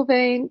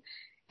McIlvaine,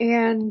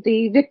 and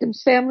the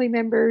victims' family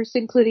members,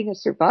 including a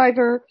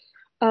survivor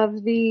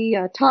of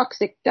the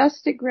toxic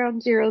dust at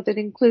Ground Zero that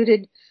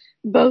included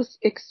both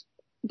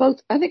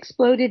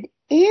unexploded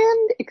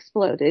and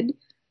exploded,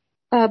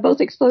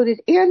 both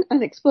exploded and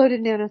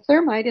unexploded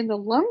nanothermite in the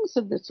lungs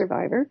of the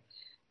survivor,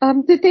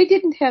 that they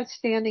didn't have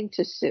standing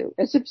to sue,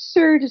 as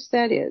absurd as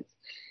that is.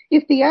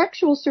 If the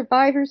actual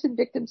survivors and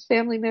victims'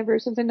 family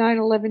members of the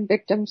 9/11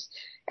 victims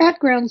at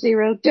Ground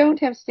Zero don't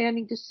have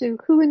standing to sue,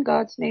 who in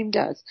God's name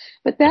does?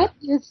 But that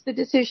is the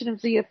decision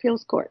of the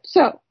appeals court.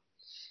 So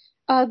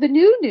the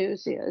new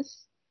news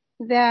is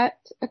that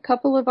a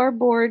couple of our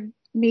board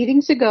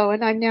meetings ago,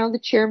 and I'm now the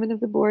chairman of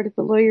the board of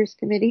the Lawyers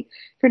Committee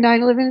for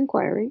 9/11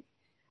 Inquiry,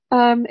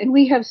 and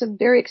we have some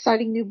very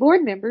exciting new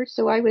board members,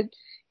 so I would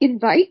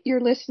invite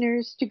your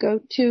listeners to go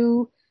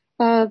to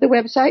the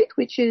website,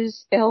 which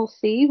is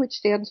LC, which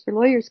stands for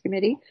Lawyers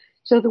Committee.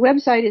 So the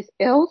website is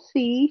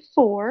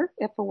LC4,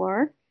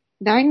 F-O-R,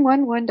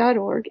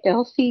 911.org,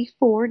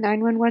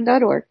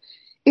 LC4911.org,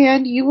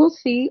 and you will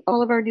see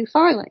all of our new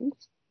filings.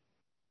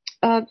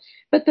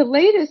 But the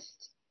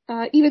latest,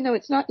 even though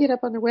it's not yet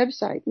up on the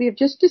website, we have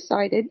just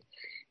decided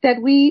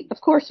that we, of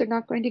course, are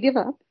not going to give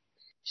up.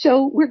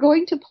 So we're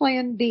going to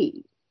plan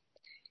B.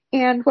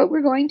 And what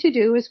we're going to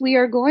do is we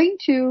are going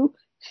to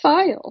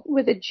file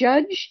with a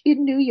judge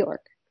in New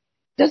York.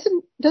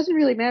 Doesn't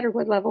really matter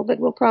what level, but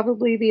will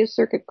probably be a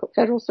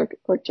federal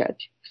circuit court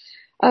judge.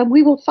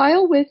 We will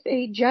file with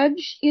a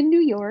judge in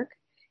New York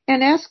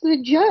and ask the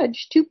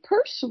judge to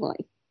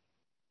personally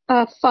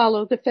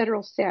follow the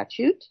federal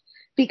statute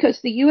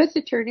because the U.S.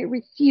 attorney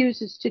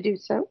refuses to do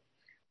so.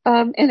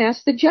 and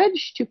asked the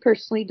judge to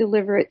personally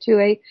deliver it to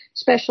a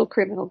special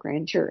criminal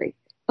grand jury,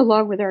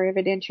 along with our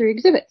evidentiary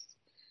exhibits.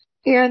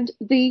 And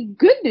the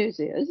good news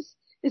is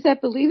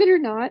that, believe it or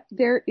not,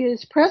 there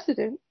is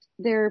precedent,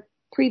 there are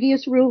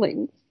previous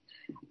rulings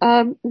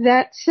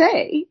that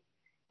say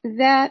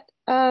that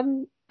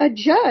a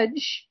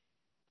judge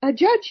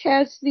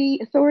has the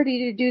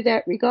authority to do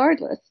that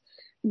regardless,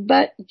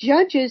 but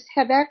judges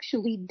have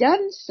actually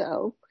done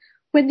so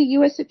when the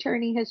U.S.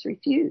 attorney has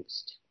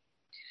refused.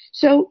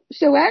 So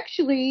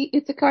actually,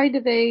 it's a kind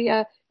of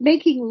a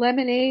making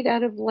lemonade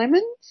out of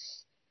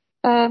lemons,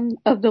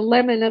 of the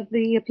lemon of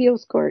the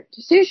appeals court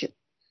decision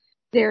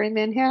there in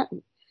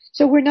Manhattan.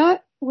 So we're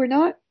not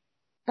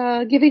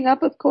giving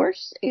up, of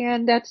course,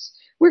 and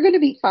we're going to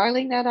be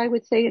filing that, I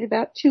would say, in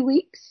about 2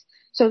 weeks.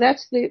 So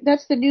that's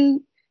the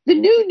new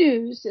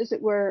news, as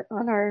it were,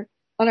 on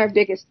our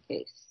biggest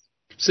case.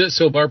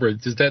 So, Barbara,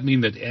 does that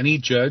mean that any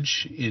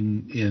judge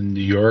in New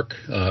York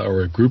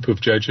or a group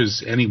of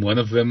judges, any one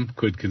of them,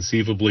 could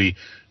conceivably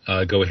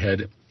go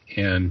ahead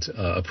and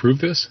approve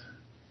this?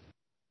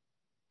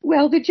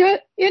 Well,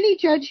 any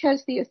judge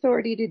has the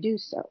authority to do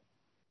so.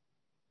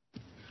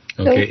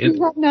 Okay. So we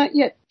have not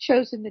yet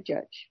chosen the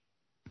judge.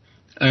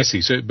 I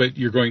see. So, but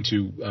you're going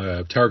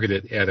to target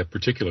it at a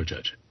particular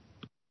judge?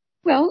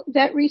 Well,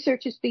 that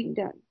research is being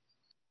done.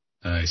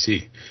 I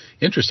see.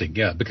 Interesting.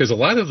 Yeah, because a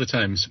lot of the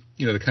times,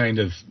 the kind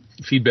of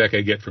feedback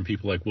I get from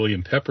people like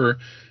William Pepper,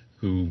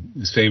 who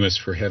is famous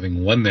for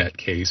having won that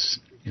case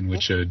in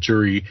which a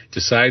jury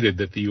decided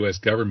that the U.S.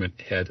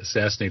 government had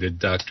assassinated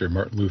Dr.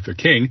 Martin Luther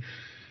King,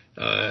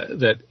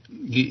 that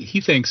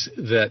he thinks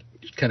that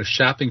kind of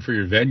shopping for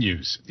your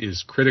venues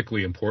is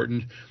critically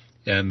important,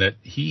 and that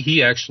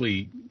he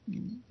actually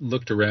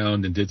looked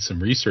around and did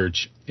some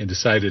research and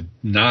decided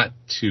not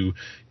to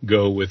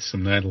go with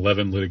some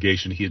 9/11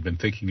 litigation he had been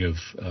thinking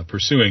of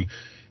pursuing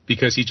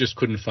because he just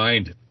couldn't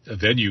find a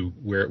venue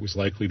where it was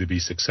likely to be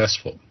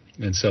successful.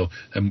 And so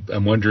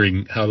I'm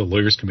wondering how the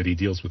Lawyers Committee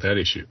deals with that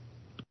issue.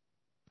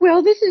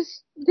 Well, this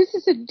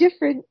is a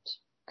different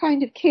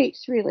kind of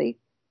case, really.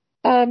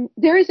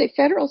 There is a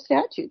federal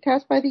statute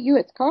passed by the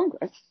U.S.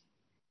 Congress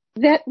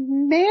that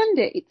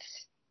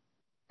mandates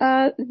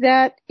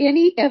that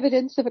any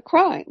evidence of a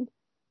crime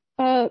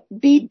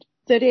be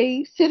that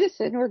a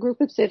citizen or a group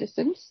of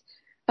citizens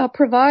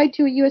provide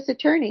to a U.S.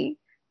 attorney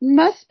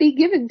must be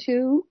given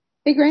to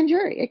a grand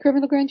jury, a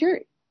criminal grand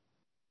jury.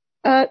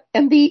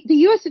 And the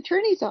U.S.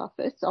 Attorney's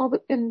Office,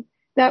 and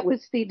that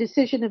was the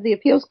decision of the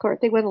appeals court,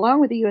 they went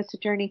along with the U.S.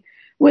 Attorney,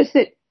 was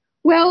that,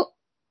 well,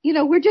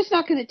 we're just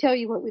not going to tell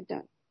you what we've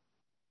done.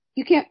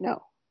 You can't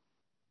know.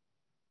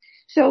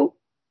 So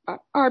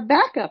our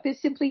backup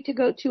is simply to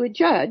go to a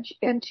judge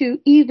and to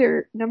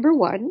either, number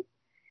one,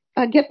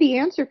 get the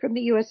answer from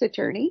the U.S.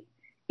 Attorney,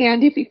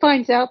 and if he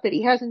finds out that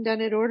he hasn't done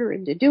it, order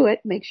him to do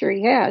it, make sure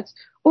he has,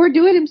 or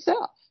do it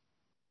himself.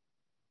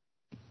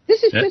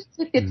 This is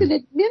it's an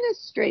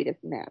administrative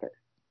matter.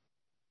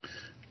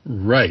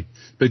 Right.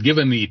 But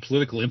given the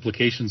political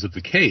implications of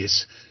the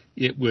case,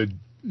 it would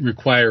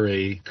require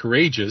a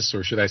courageous,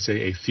 or should I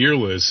say a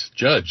fearless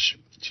judge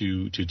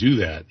to do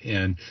that.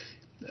 And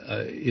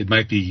it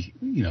might be,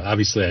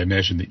 obviously I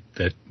imagine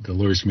that the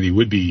Lawyers Committee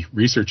would be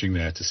researching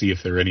that to see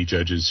if there are any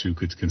judges who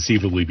could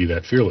conceivably be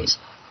that fearless.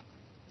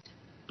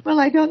 Well,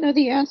 I don't know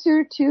the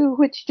answer to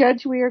which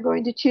judge we are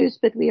going to choose,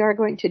 but we are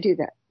going to do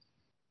that.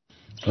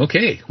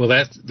 Okay, well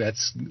that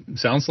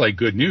sounds like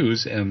good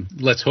news, and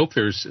let's hope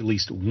there's at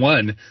least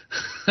one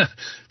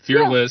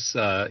fearless,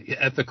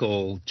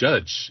 ethical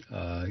judge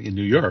in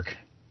New York.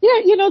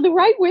 Yeah, the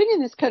right wing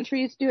in this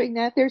country is doing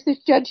that. There's this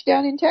judge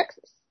down in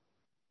Texas,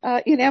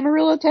 in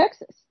Amarillo,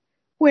 Texas,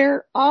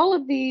 where all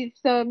of these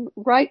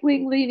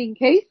right-wing leaning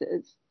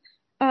cases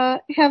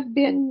have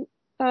been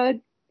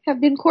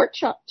court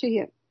shopped to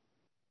him,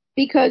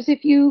 because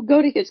if you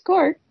go to his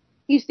court,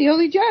 he's the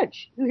only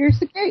judge who hears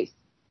the case.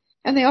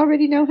 And they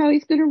already know how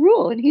he's going to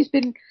rule. And he's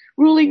been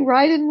ruling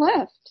right and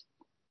left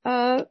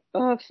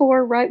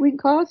for right-wing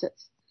causes.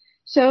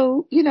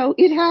 So,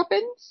 it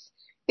happens.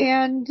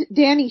 And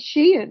Danny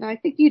Sheehan, I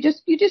think you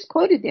just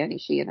quoted Danny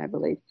Sheehan, I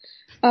believe.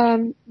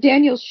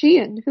 Daniel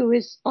Sheehan, who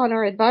is on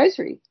our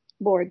advisory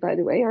board, by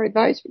the way, our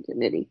advisory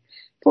committee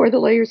for the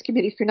Lawyers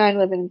Committee for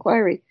 9/11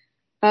 Inquiry.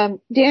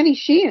 Danny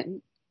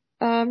Sheehan,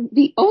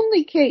 the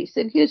only case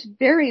in his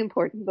very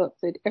important book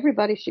that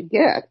everybody should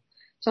get,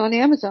 it's on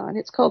Amazon.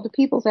 It's called The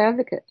People's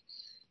Advocate.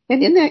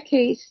 And in that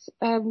case,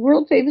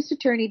 world famous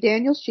attorney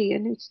Daniel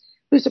Sheehan,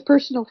 who's a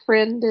personal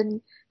friend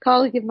and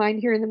colleague of mine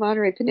here in the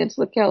Monterey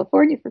Peninsula of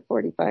California for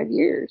 45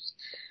 years.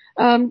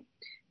 In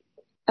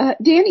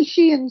Danny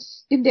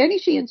Sheehan's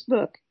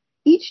book,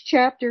 each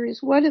chapter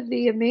is one of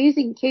the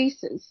amazing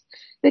cases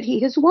that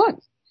he has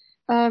won.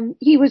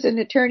 He was an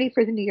attorney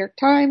for the New York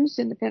Times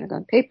in the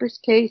Pentagon Papers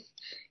case.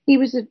 He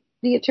was an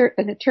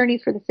attorney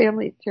for the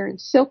family of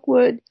Terrence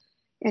Silkwood,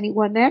 and he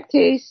won that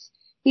case.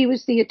 He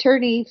was the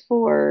attorney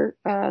for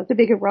the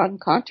big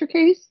Iran-Contra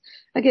case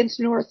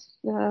against North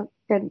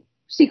and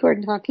Secord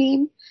and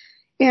Hakeem.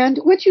 And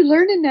what you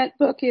learn in that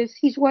book is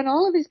he's won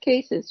all of his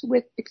cases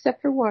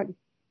except for one.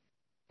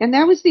 And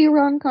that was the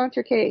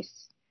Iran-Contra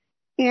case.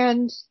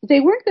 And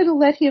they weren't going to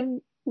let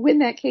him win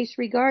that case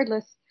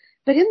regardless.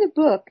 But in the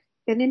book,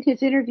 and in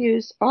his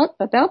interviews about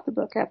the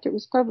book after it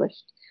was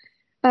published,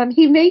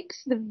 he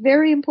makes the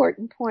very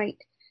important point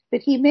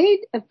that he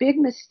made a big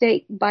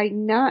mistake by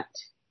not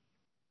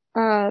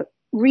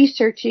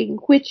researching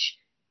which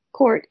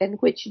court and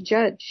which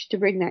judge to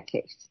bring that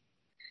case.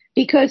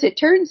 Because it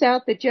turns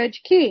out that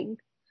Judge King,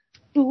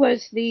 who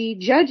was the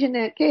judge in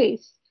that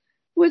case,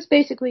 was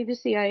basically the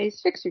CIA's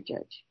fixer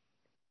judge.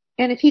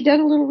 And if he'd done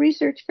a little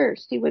research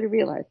first, he would have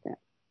realized that.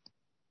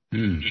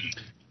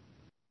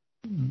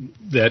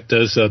 That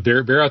does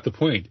bear out the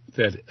point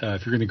that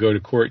if you're going to go to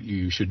court,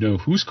 you should know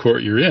whose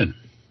court you're in.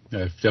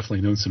 I've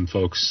definitely known some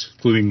folks,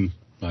 including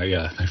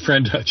my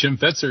friend Jim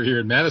Fetzer here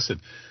in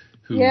Madison,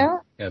 who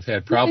have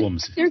had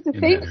problems. There's a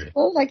famous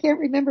quote, I can't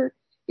remember.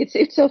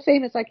 It's so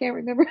famous, I can't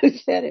remember who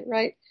said it,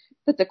 right?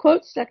 But the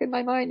quote stuck in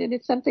my mind, and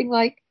it's something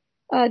like,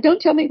 don't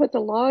tell me what the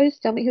law is,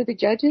 tell me who the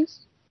judge is.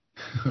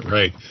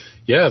 Right.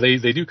 Yeah,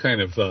 they do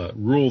kind of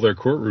rule their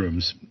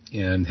courtrooms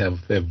and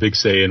they have big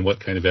say in what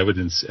kind of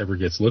evidence ever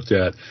gets looked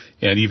at,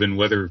 and even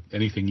whether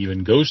anything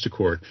even goes to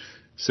court.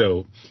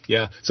 So,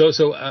 yeah. So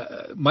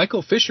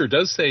Michael Fisher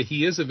does say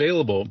he is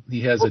available.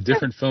 He has a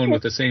different phone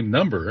with the same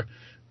number.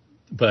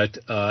 But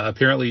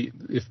apparently,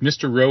 if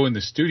Mr. Rowe in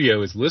the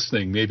studio is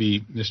listening,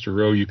 maybe, Mr.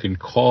 Rowe, you can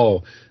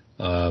call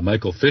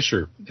Michael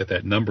Fisher at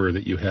that number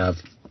that you have,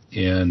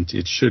 and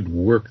it should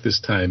work this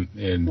time.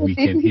 And well,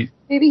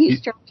 maybe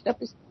he's charged up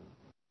his.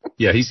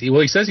 Yeah, he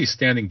says he's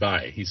standing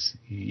by. He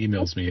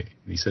emails me. And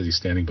he says he's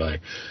standing by.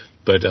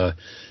 But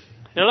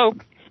hello.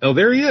 Oh,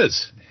 there he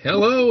is.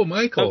 Hello,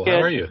 Michael. Okay.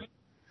 How are you?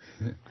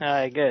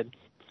 Hi, good.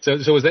 So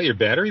was that your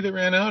battery that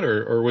ran out,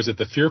 or was it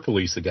the fear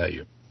police that got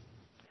you?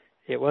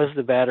 It was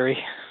the battery,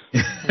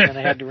 and then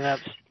I had to run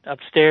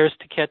upstairs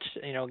to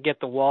get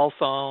the wall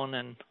phone,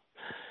 and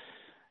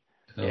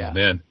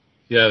man,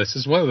 yeah, this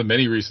is one of the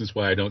many reasons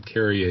why I don't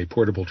carry a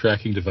portable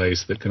tracking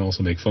device that can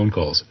also make phone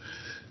calls.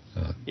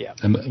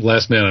 I'm the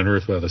last man on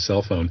earth without a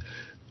cell phone.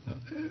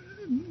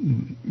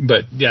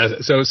 But yeah,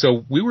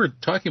 so we were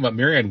talking about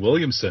Marianne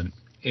Williamson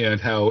and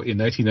how in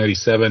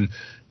 1997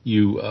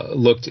 you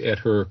looked at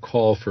her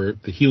call for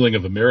the healing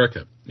of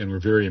America and were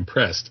very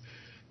impressed.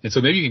 And so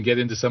maybe you can get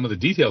into some of the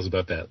details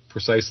about that,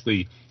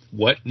 precisely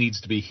what needs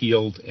to be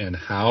healed and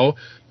how,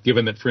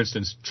 given that, for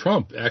instance,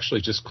 Trump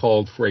actually just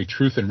called for a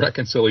Truth and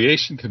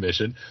Reconciliation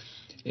Commission.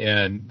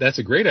 And that's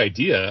a great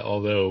idea,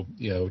 although,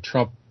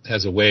 Trump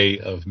has a way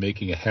of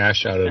making a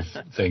hash out of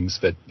things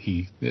that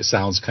it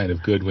sounds kind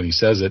of good when he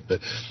says it.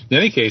 But in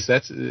any case,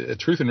 that's a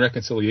Truth and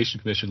Reconciliation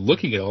Commission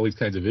looking at all these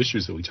kinds of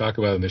issues that we talk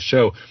about in this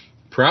show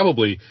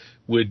probably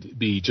would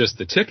be just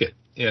the ticket.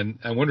 And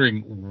I'm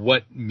wondering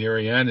what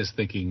Marianne is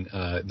thinking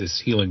this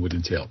healing would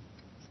entail.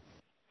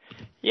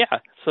 Yeah,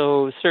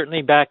 so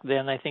certainly back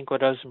then, I think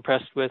what I was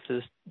impressed with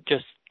is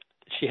just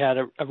she had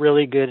a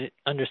really good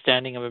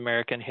understanding of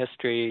American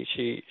history.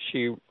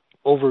 She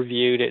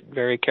overviewed it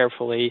very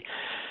carefully,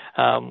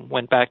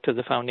 went back to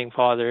the Founding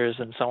Fathers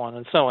and so on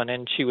and so on.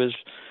 And she was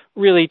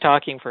really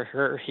talking for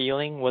her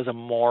healing was a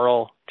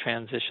moral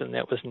transition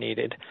that was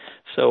needed.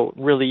 So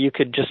really you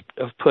could just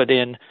have put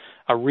in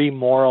a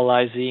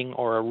remoralizing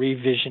or a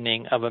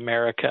revisioning of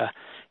America.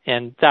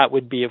 And that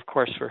would be, of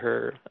course, for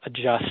her a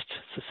just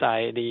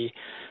society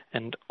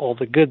and all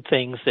the good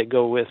things that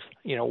go with,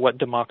 what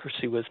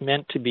democracy was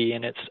meant to be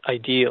in its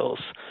ideals.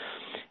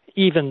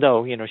 Even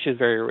though, she's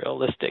very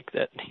realistic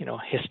that,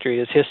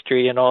 history is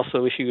history. And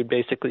also she would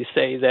basically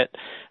say that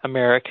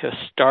America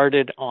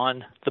started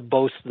on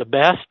both the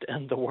best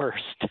and the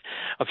worst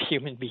of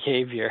human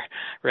behavior,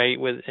 right?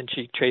 And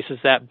she traces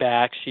that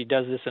back. She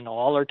does this in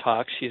all her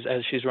talks.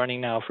 As she's running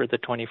now for the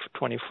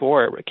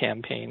 2024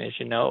 campaign, as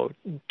you know,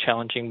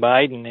 challenging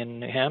Biden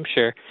in New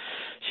Hampshire.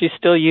 She's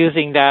still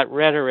using that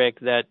rhetoric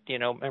that,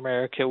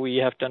 America, we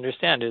have to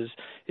understand, is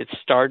it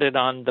started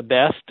on the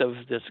best of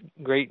this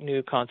great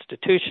new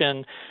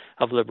Constitution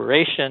of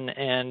liberation,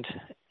 and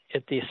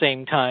at the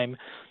same time,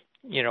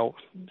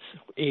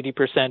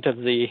 80% of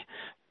the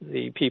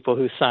people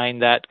who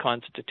signed that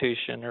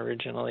Constitution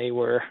originally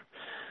were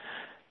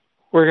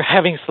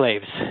having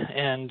slaves,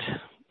 and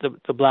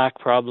the black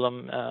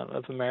problem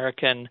of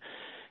American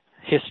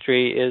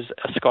history is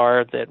a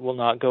scar that will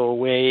not go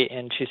away.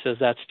 And she says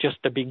that's just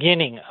the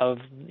beginning of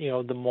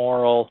the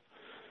moral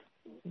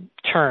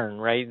turn,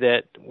 right?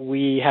 That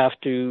we have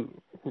to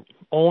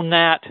own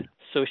that.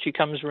 So she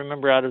comes,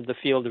 remember, out of the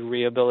field of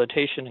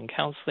rehabilitation and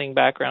counseling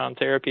background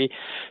therapy.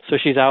 So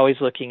she's always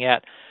looking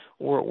at,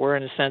 we're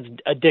in a sense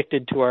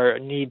addicted to our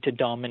need to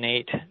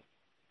dominate,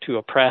 to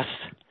oppress.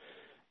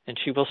 And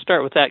she will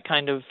start with that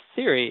kind of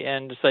theory.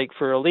 And it's like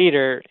for a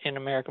leader in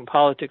American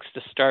politics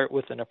to start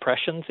with an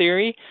oppression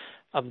theory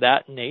of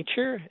that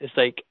nature, it's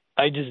like,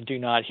 I just do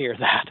not hear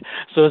that.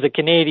 So as a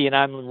Canadian,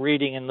 I'm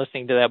reading and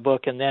listening to that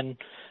book, and then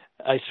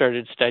I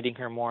started studying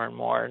her more and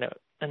more.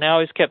 And I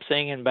always kept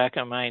saying in the back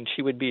of my mind,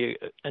 she would be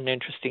an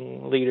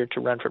interesting leader to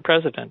run for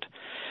president.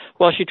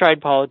 Well, she tried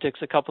politics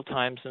a couple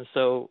times, and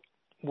so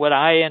what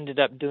I ended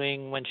up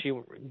doing when she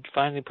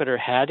finally put her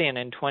hat in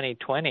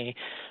 2020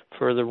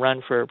 for the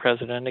run for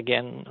president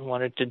again,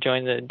 wanted to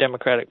join the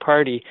Democratic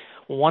Party,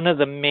 one of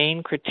the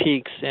main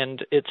critiques,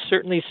 and it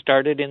certainly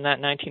started in that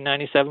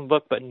 1997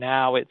 book, but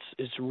now it's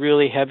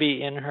really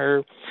heavy in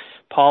her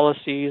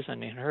policies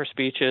and in her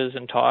speeches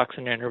and talks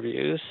and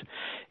interviews,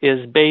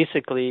 is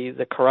basically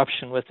the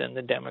corruption within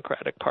the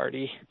Democratic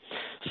Party.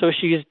 So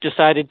she's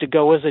decided to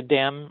go as a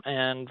Dem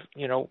and,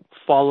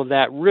 follow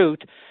that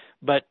route,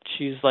 but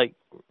she's like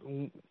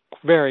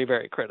very,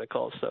 very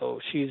critical. So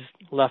she's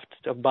left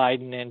of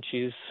Biden and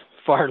she's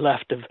far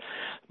left of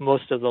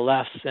most of the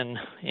lefts in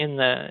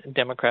the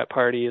Democrat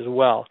Party as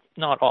well.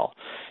 Not all.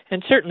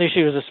 And certainly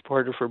she was a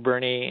supporter for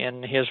Bernie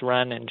and his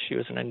run, and she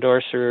was an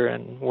endorser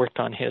and worked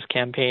on his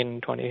campaign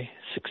in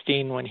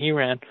 2016 when he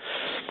ran.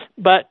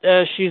 But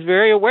she's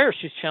very aware.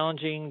 She's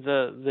challenging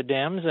the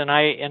Dems, and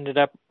I ended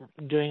up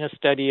doing a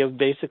study of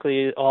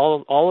basically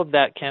all of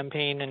that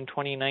campaign in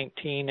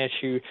 2019 as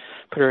she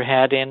put her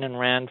hat in and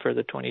ran for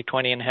the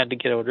 2020 and had to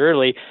get out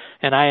early.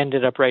 And I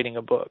ended up writing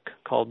a book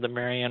called The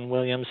Marianne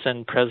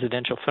Williamson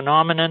Presidential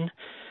Phenomenon,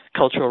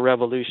 Cultural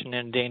Revolution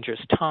in a Dangerous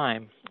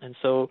Time. And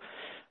so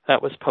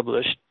that was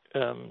published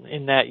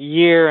in that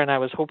year, and I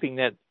was hoping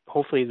that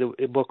hopefully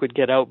the book would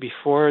get out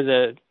before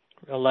the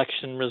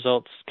election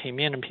results came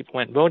in and people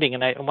went voting.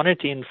 And I wanted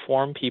to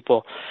inform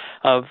people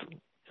of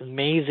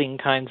amazing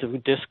kinds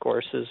of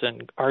discourses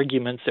and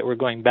arguments that were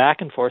going back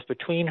and forth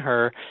between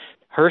her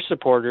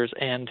supporters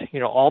and,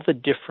 all the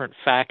different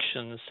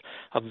factions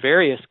of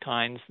various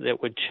kinds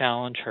that would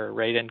challenge her,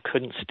 right, and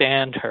couldn't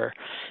stand her.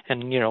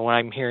 And, what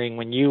I'm hearing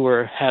when you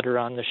had her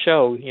on the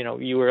show,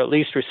 you were at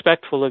least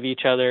respectful of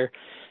each other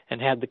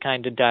and had the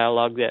kind of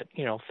dialogue that,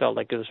 felt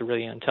like it was a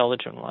really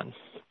intelligent one.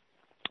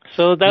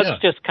 So that's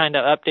just kind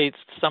of updates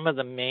some of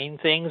the main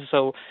things.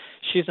 So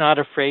she's not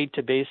afraid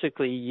to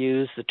basically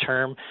use the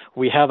term,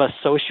 we have a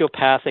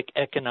sociopathic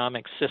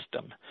economic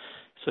system.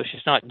 So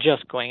she's not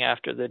just going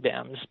after the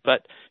Dems,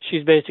 but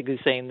she's basically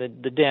saying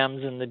that the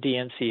Dems and the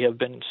DNC have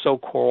been so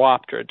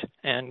co-opted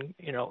and,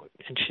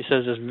 and she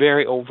says this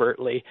very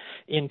overtly,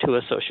 into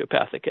a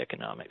sociopathic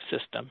economic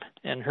system.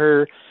 And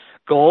her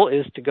goal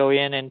is to go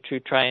in and to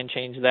try and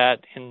change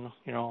that in,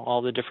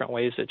 all the different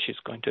ways that she's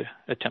going to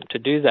attempt to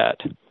do that.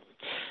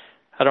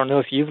 I don't know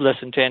if you've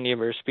listened to any of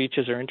her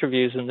speeches or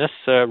interviews in this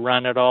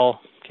run at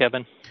all,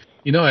 Kevin.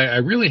 I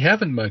really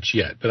haven't much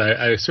yet, but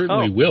I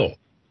certainly will.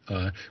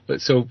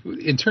 But so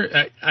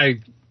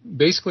I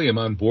basically am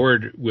on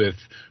board with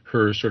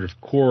her sort of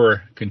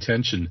core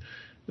contention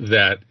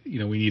that, we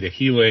need a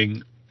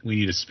healing, we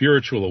need a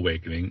spiritual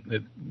awakening,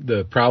 that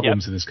the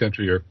problems in this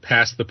country are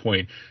past the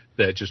point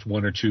that just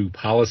one or two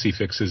policy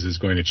fixes is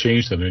going to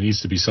change them. There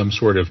needs to be some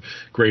sort of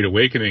great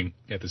awakening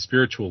at the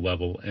spiritual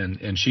level,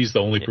 and she's the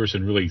only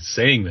person really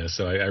saying this,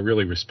 so I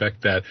really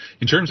respect that.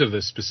 In terms of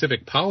the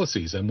specific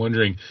policies, I'm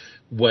wondering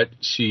what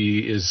she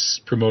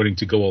is promoting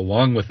to go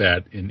along with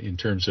that in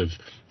terms of,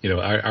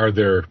 are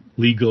there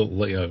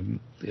legal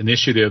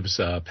initiatives,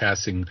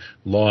 passing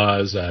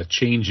laws,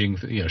 changing,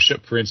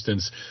 for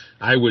instance,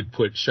 I would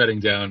put shutting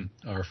down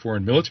our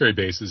foreign military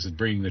bases and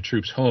bringing the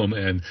troops home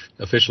and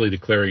officially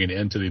declaring an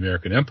end to the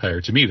American empire.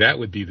 To me, that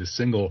would be the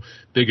single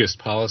biggest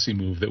policy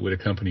move that would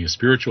accompany a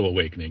spiritual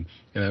awakening.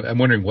 And I'm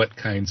wondering what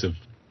kinds of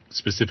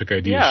specific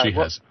ideas she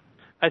has.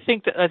 I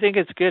think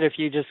it's good if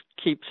you just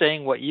keep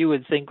saying what you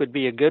would think would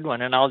be a good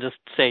one, and I'll just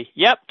say,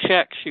 yep,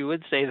 check. She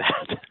would say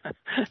that.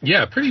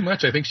 Yeah, pretty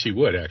much. I think she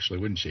would, actually,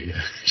 wouldn't she?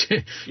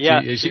 She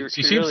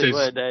seems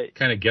really to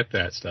kind of get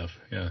that stuff.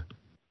 Yeah.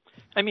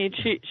 I mean,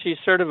 she's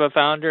sort of a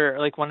founder.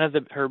 Like one of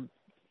her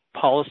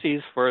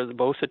policies for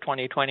both the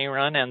 2020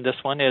 run and this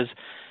one is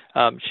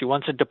she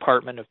wants a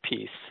Department of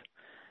Peace,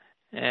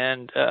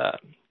 and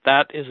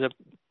that is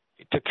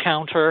to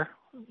counter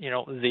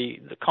the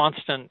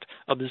constant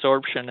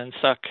absorption and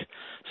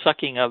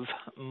sucking of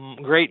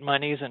great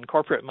monies and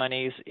corporate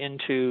monies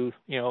into,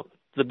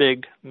 the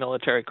big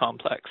military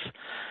complex.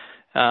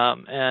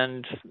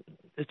 And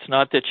it's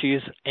not that she's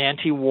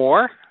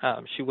anti-war.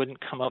 She wouldn't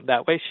come out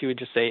that way. She would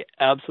just say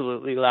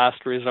absolutely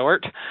last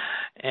resort.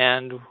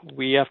 And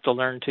we have to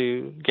learn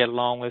to get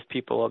along with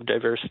people of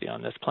diversity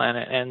on this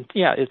planet. And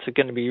it's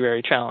going to be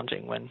very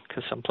challenging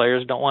because some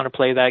players don't want to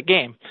play that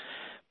game.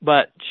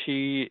 But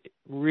she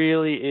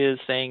really is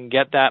saying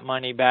get that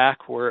money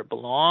back where it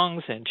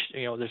belongs, and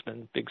there's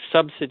been big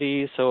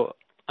subsidies. So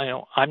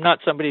I'm not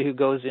somebody who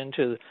goes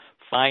into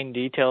fine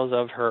details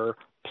of her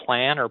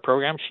plan or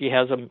program. She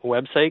has a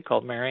website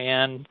called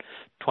Marianne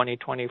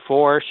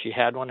 2024. She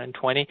had one in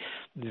 20,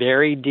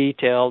 very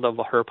detailed of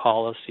her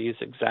policies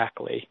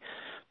exactly.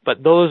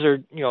 But those are,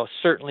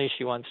 certainly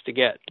she wants to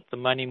get the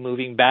money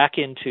moving back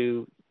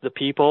into the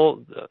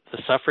people, the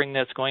suffering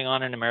that's going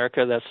on in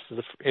America.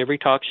 That's every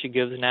talk she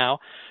gives now.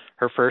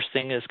 Her first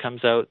thing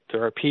comes out,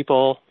 there are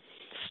people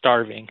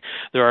starving.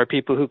 There are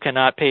people who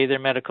cannot pay their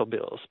medical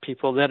bills,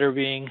 people that are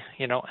being,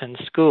 in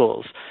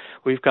schools.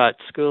 We've got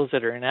schools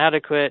that are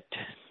inadequate.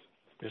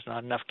 There's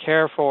not enough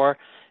care for,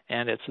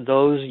 and it's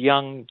those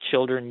young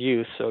children,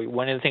 youth. So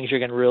one of the things you're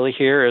going to really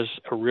hear is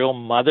a real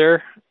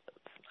mother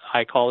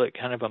I call it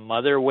kind of a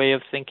mother way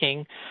of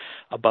thinking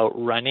about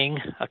running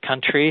a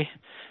country.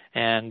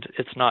 And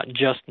it's not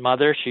just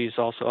mother. She's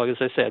also, as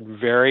I said,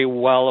 very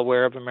well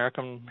aware of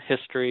American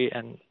history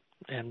and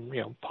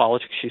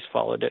politics. She's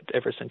followed it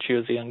ever since she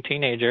was a young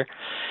teenager.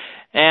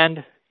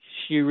 And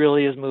she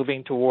really is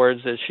moving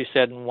towards, as she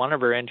said in one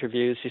of her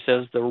interviews, she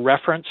says the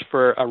reference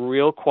for a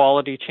real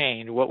quality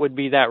change. What would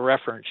be that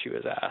reference, she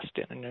was asked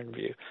in an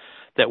interview,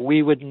 that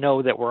we would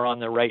know that we're on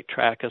the right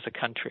track as a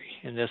country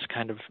in this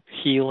kind of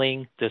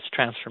healing, this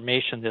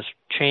transformation, this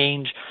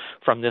change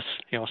from this,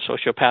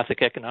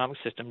 sociopathic economic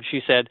system.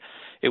 She said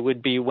it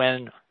would be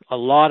when a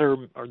lot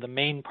or the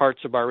main parts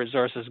of our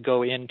resources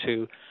go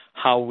into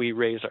how we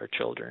raise our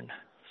children.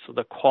 So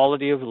the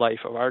quality of life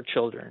of our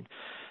children,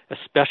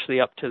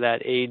 especially up to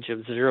that age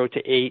of 0 to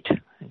 8,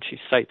 and she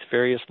cites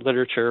various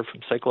literature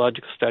from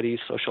psychological studies,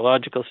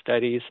 sociological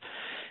studies,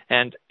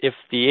 and if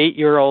the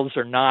 8-year-olds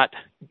are not,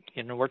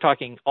 we're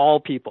talking all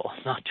people,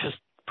 not just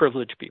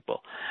privileged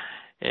people.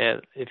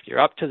 If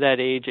you're up to that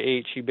age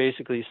 8, she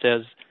basically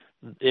says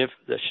if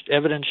the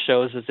evidence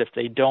shows is if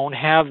they don't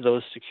have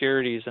those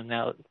securities and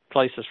that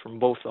places from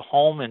both the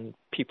home and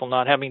people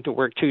not having to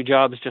work 2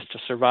 jobs just to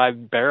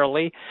survive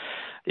barely,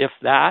 if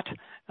that,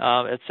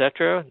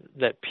 etc.,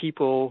 that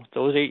people,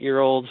 those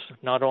 8-year-olds,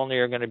 not only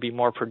are going to be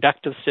more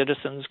productive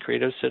citizens,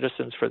 creative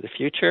citizens for the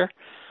future,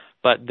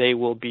 but they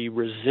will be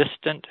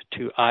resistant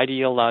to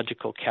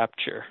ideological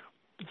capture.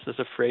 This is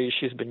a phrase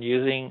she's been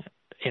using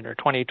in her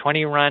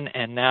 2020 run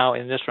and now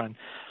in this run.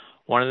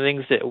 One of the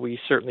things that we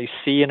certainly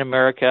see in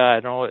America,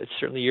 I don't know, it's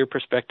certainly your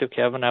perspective,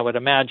 Kevin, I would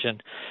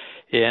imagine,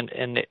 and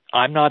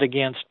I'm not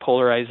against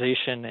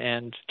polarization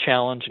and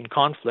challenge and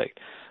conflict,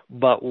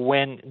 but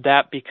when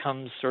that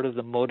becomes sort of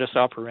the modus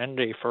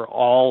operandi for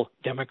all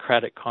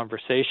democratic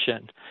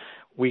conversation,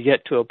 we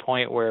get to a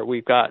point where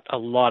we've got a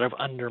lot of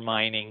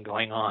undermining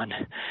going on.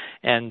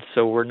 And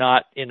so we're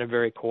not in a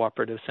very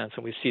cooperative sense,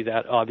 and we see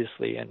that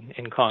obviously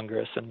in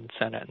Congress and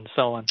Senate and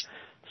so on.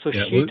 So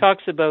she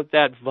talks about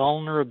that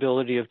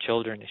vulnerability of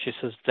children. She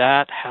says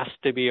that has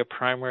to be a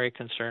primary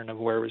concern of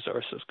where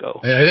resources go.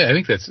 I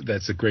think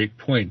that's a great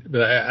point.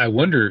 But I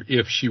wonder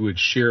if she would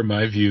share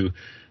my view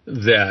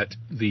that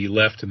the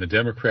left and the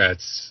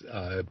Democrats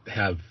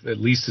have at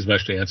least as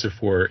much to answer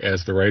for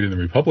as the right and the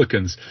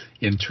Republicans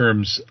in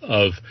terms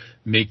of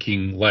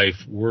making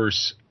life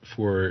worse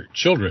for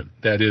children.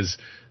 That is,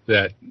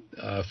 that,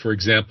 for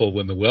example,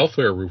 when the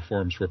welfare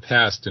reforms were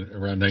passed in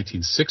around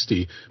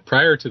 1960,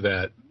 prior to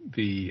that,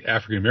 the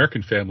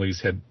African-American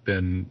families had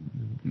been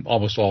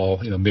almost all,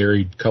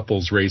 married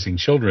couples raising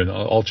children.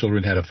 All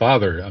children had a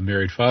father, a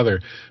married father,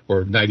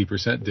 or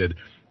 90% did.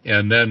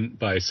 And then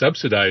by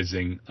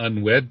subsidizing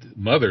unwed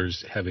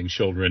mothers having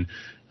children,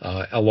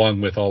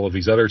 along with all of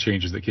these other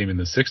changes that came in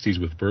the 60s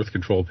with birth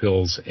control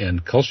pills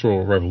and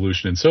Cultural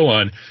Revolution and so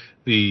on,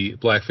 the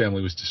black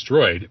family was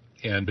destroyed.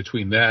 And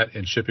between that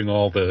and shipping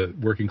all the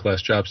working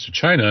class jobs to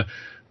China,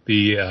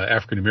 the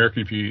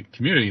African-American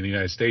community in the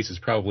United States is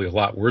probably a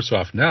lot worse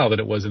off now than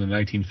it was in the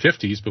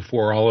 1950s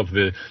before all of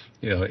the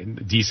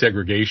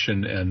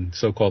desegregation and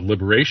so-called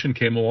liberation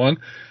came along.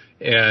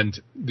 And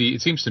it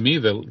seems to me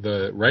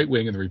the right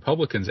wing and the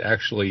Republicans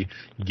actually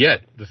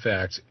get the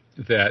fact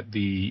that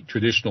the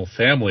traditional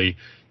family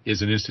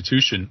is an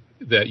institution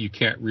that you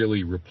can't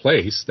really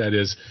replace. That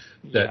is,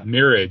 that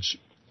marriage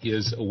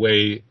is a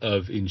way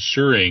of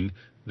ensuring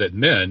that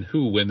men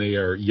who, when they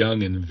are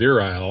young and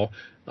virile,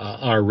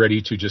 are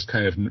ready to just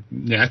kind of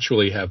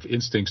naturally have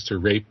instincts to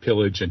rape,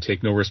 pillage, and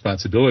take no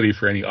responsibility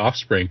for any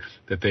offspring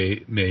that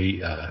they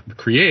may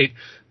create,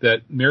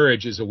 that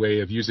marriage is a way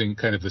of using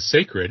kind of the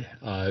sacred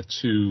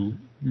to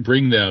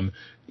bring them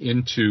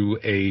into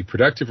a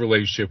productive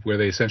relationship where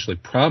they essentially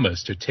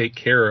promise to take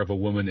care of a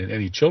woman and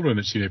any children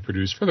that she may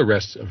produce for the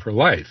rest of her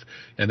life.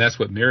 And that's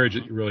what marriage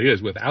really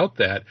is. Without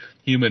that,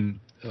 human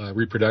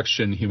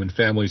reproduction, human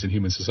families, and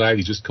human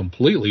society just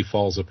completely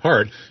falls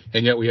apart.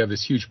 And yet we have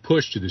this huge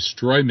push to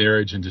destroy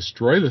marriage and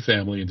destroy the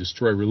family and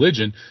destroy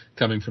religion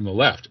coming from the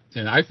left.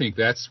 And I think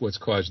that's what's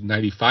caused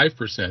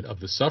 95%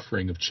 of the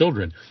suffering of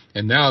children.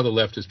 And now the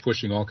left is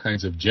pushing all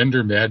kinds of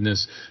gender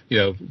madness,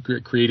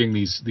 creating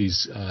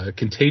these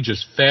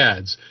contagious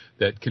fads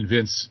that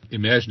convince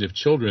imaginative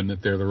children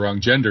that they're the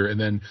wrong gender and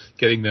then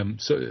getting them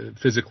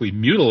physically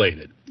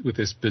mutilated with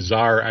this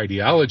bizarre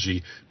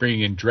ideology,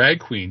 bringing in drag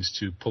queens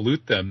to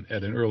pollute them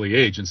at an early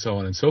age and so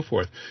on and so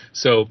forth.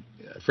 So,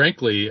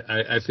 frankly,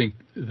 I think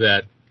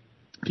that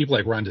people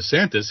like Ron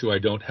DeSantis, who I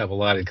don't have a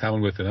lot in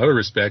common with in other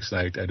respects,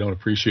 and I don't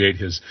appreciate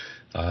his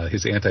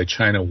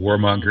anti-China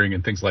warmongering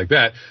and things like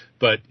that,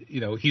 but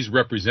he's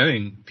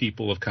representing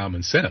people of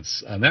common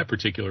sense on that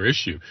particular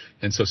issue.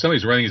 And so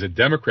somebody's running as a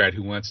Democrat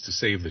who wants to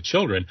save the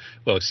children.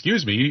 Well,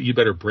 excuse me, you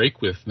better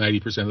break with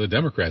 90% of the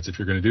Democrats if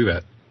you're going to do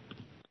that.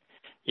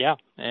 Yeah,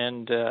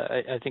 and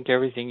I think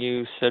everything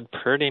you said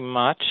pretty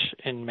much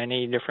in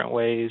many different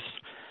ways.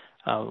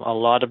 A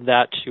lot of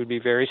that she would be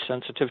very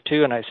sensitive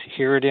to, and I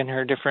hear it in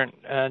her different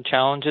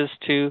challenges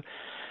to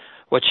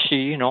what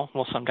she,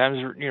 will sometimes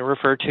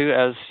refer to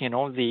as,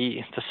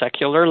 the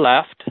secular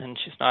left, and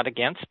she's not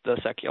against the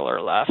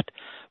secular left,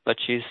 but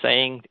she's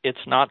saying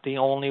it's not the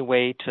only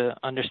way to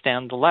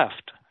understand the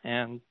left.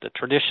 And the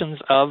traditions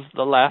of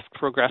the left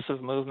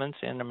progressive movements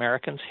in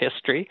American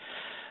history,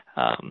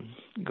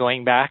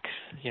 going back,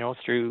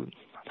 through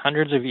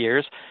hundreds of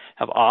years,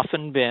 have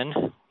often been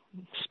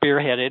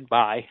spearheaded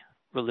by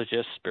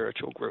religious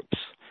spiritual groups.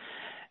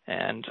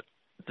 And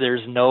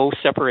there's no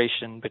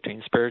separation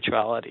between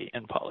spirituality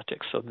and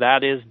politics. So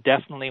that is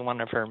definitely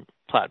one of her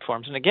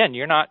platforms. And again,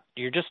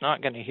 you're just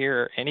not going to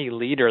hear any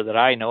leader that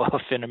I know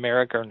of in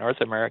America or North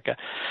America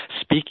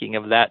speaking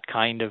of that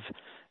kind of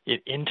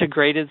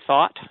integrated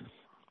thought.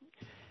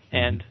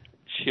 And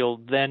she'll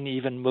then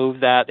even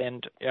move that,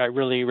 and I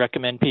really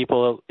recommend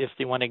people, if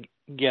they want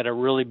to get a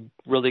really,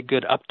 really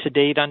good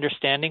up-to-date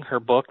understanding, her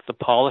book, The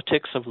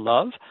Politics of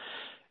Love,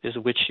 is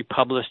which she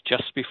published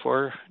just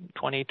before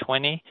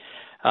 2020.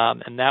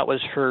 And that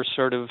was her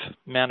sort of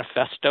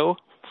manifesto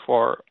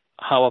for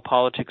how a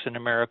politics in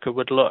America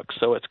would look.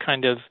 So it's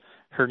kind of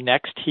her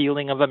next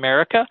healing of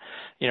America,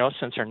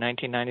 since her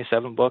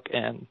 1997 book,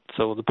 and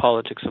so The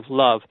Politics of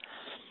Love.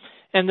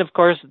 And of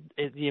course,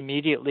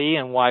 immediately,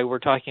 and why we're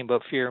talking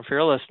about fear and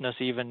fearlessness,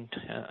 even,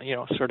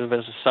 sort of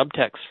as a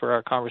subtext for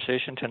our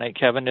conversation tonight,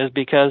 Kevin, is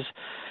because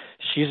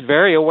she's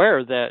very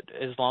aware that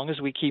as long as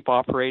we keep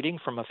operating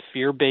from a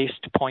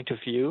fear-based point of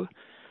view,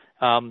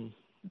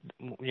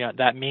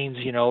 that means,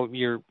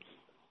 you're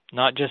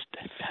not just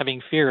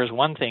having fear is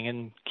one thing,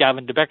 and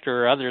Gavin DeBecker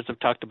or others have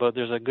talked about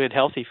there's a good,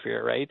 healthy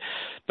fear, right?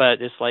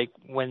 But it's like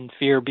when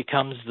fear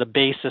becomes the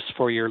basis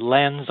for your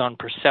lens on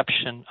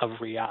perception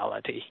of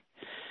reality.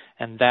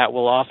 And that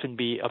will often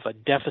be of a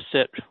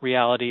deficit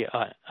reality,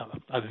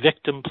 a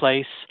victim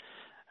place,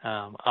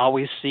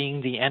 always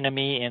seeing the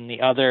enemy in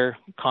the other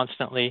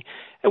constantly,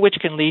 which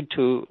can lead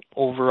to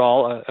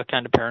overall a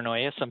kind of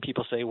paranoia. Some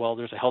people say, well,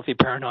 there's a healthy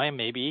paranoia.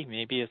 Maybe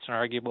it's an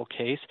arguable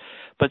case,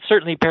 but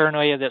certainly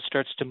paranoia that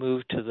starts to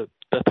move to the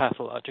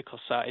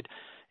pathological side.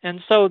 And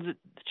so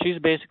she's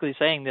basically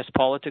saying this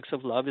politics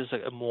of love is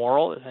a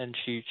moral, and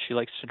she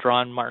likes to draw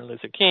on Martin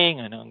Luther King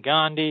and on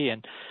Gandhi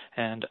and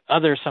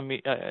some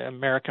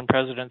American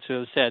presidents who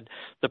have said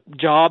the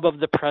job of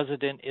the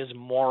president is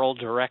moral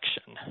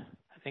direction.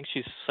 I think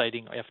she's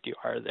citing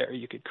FDR there.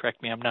 You could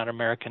correct me. I'm not an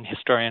American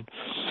historian.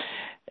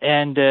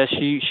 And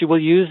she will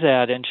use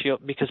that, and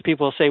because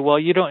people will say, well,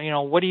 you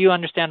don't, what do you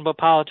understand about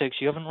politics?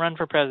 You haven't run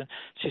for president.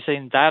 She's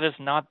saying that is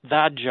not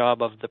the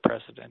job of the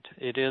president.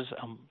 It is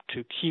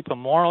to keep a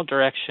moral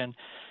direction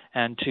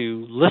and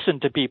to listen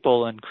to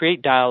people and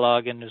create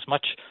dialogue and as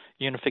much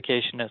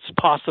unification as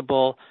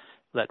possible,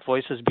 let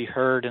voices be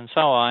heard and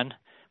so on.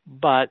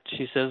 But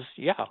she says,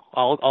 yeah,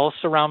 I'll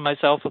surround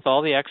myself with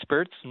all the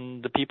experts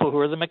and the people who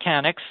are the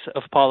mechanics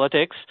of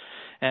politics,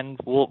 and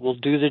we'll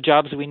do the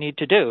jobs we need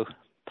to do.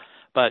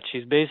 But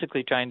she's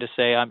basically trying to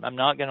say, I'm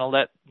not going to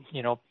let,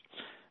 I'm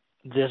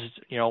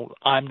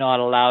not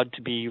allowed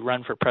to be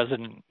run for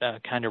president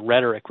kind of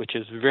rhetoric, which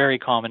is very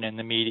common in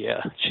the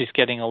media. She's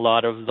getting a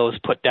lot of those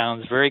put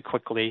downs very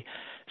quickly,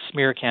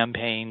 smear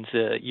campaigns.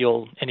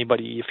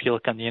 Anybody, if you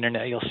look on the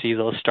internet, you'll see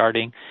those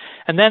starting.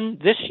 And then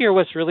this year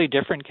was really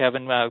different,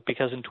 Kevin,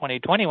 because in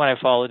 2020 when I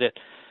followed it,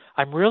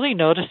 I'm really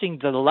noticing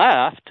the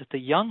left, the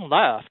young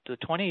left, the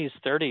 20s,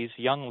 30s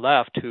young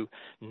left, who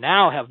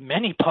now have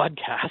many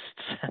podcasts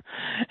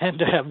and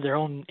have their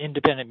own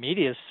independent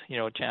media,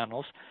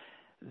 channels.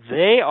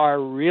 They are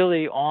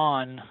really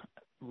on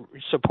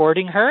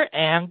supporting her,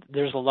 and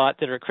there's a lot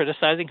that are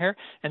criticizing her,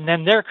 and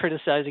then they're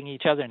criticizing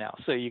each other now.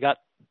 So you got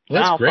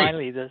now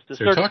finally the so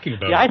sort of talking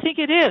about. Yeah, I think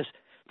it is.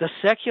 The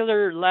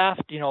secular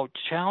left,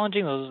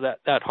 challenging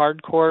that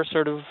hardcore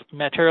sort of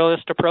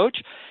materialist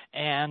approach,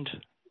 and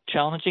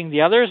challenging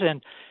the others,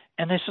 and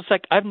it's just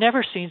like I've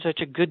never seen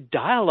such a good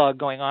dialogue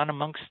going on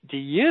amongst the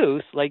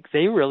youth. Like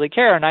they really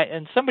care.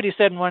 And somebody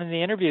said in one of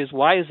the interviews,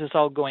 why is this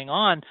all going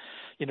on?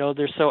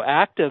 They're so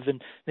active,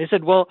 and they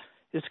said, well,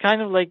 it's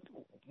kind of like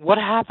what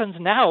happens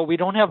now? We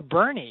don't have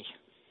Bernie.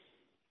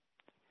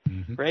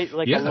 Mm-hmm. Right,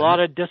 like a lot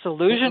of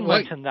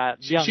disillusionment in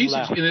that young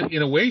left.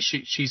 In a way,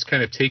 she's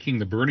kind of taking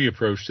the Bernie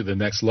approach to the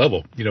next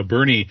level.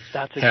 Bernie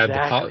had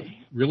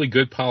really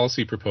good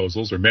policy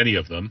proposals, or many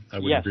of them. I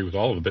wouldn't agree with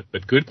all of them,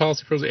 but good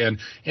policy proposals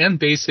and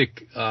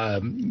basic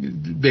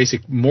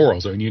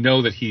morals. I mean,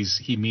 that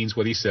he means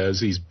what he says.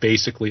 He's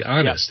basically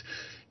honest. Yes.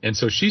 And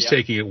so she's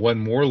taking it one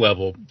more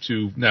level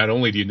to not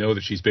only do you know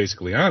that she's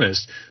basically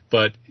honest,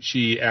 but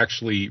she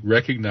actually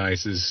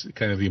recognizes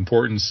kind of the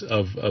importance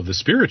of the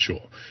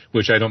spiritual,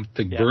 which I don't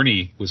think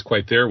Bernie was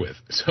quite there with.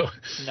 So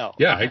no,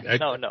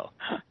 no.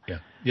 Yeah,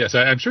 yes,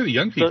 I'm sure the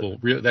young people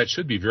that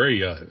should be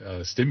very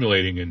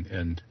stimulating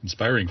and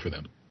inspiring for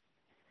them.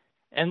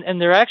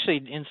 And they're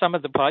actually in some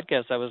of the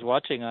podcasts I was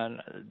watching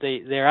on,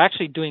 they're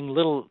actually doing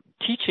little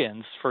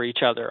teach-ins for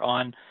each other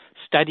on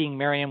studying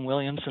Marianne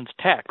Williamson's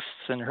texts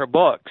and her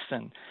books,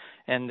 and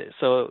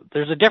so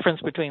there's a difference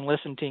between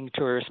listening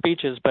to her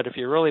speeches, but if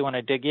you really want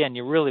to dig in,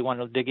 you really want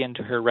to dig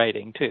into her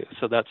writing too.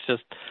 So that's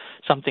just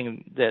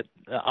something that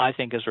I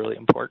think is really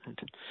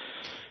important.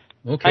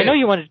 Okay. I know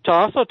you wanted to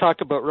also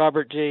talk about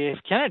Robert J. F.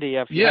 Kennedy.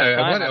 I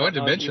wanted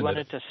to mention you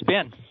wanted to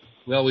spin.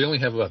 Well, we only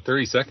have about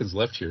 30 seconds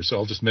left here, so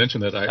I'll just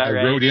mention that I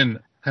wrote in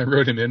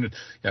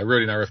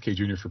RFK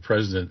Jr. for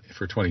president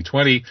for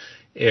 2020,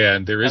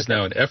 and there is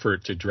now an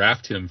effort to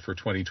draft him for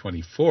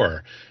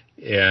 2024.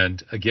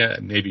 And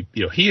again, maybe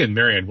he and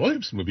Marianne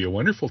Williamson would be a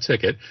wonderful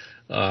ticket.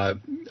 I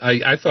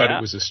thought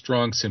it was a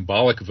strong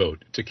symbolic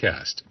vote to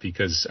cast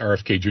because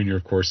RFK Jr.,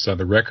 of course, is on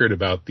the record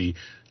about the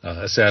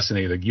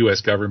the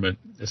U.S. government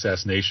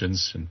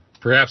assassinations, and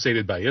perhaps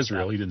aided by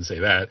Israel. He didn't say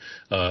that,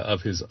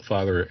 of his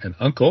father and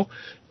uncle.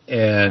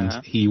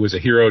 And he was a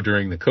hero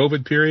during the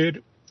COVID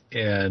period.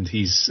 And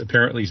he's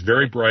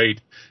very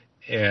bright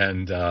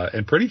and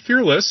pretty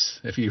fearless.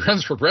 If he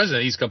runs for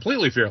president, he's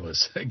completely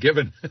fearless,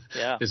 given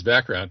his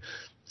background.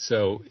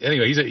 So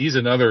anyway, he's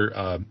another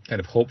kind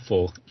of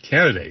hopeful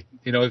candidate.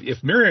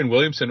 If Marianne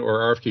Williamson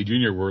or RFK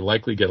Jr. were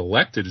likely to get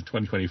elected in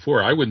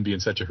 2024, I wouldn't be in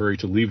such a hurry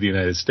to leave the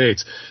United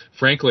States.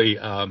 Frankly,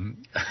 I'll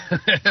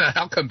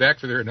come back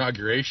for their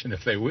inauguration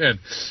if they win.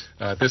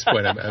 At this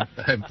point,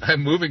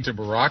 I'm moving to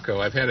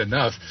Morocco. I've had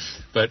enough.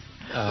 But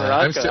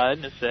Morocco, I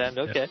understand.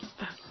 Okay.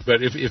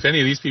 But if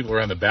any of these people are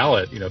on the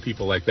ballot,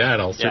 people like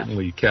that, I'll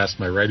certainly cast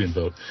my write-in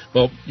vote.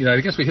 Well,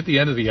 I guess we hit the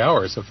end of the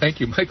hour, so thank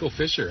you, Michael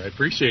Fisher. I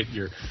appreciate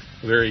your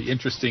very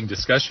interesting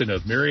discussion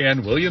of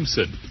Marianne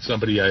Williamson,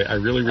 somebody I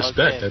really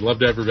respect. Okay. I'd love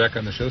to have her back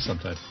on the show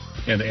sometime.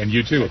 And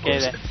you too, of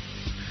course. Then.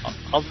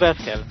 All the best,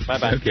 Kevin.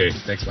 Bye-bye. Okay,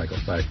 thanks, Michael.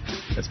 Bye.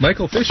 That's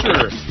Michael Fisher,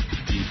 the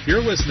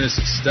Fearlessness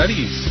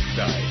Studies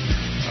Guide,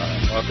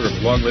 author of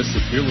a long list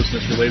of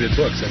fearlessness-related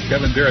books. I'm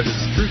Kevin Barrett. This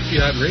is Truth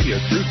Jihad Radio,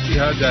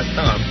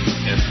 truthjihad.com,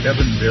 and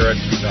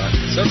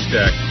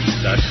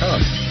kevinbarrett.substack.com.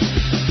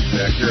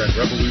 Back here on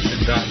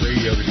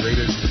revolution.radio, the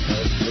greatest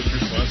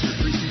listener-sponsored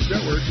free speech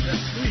network.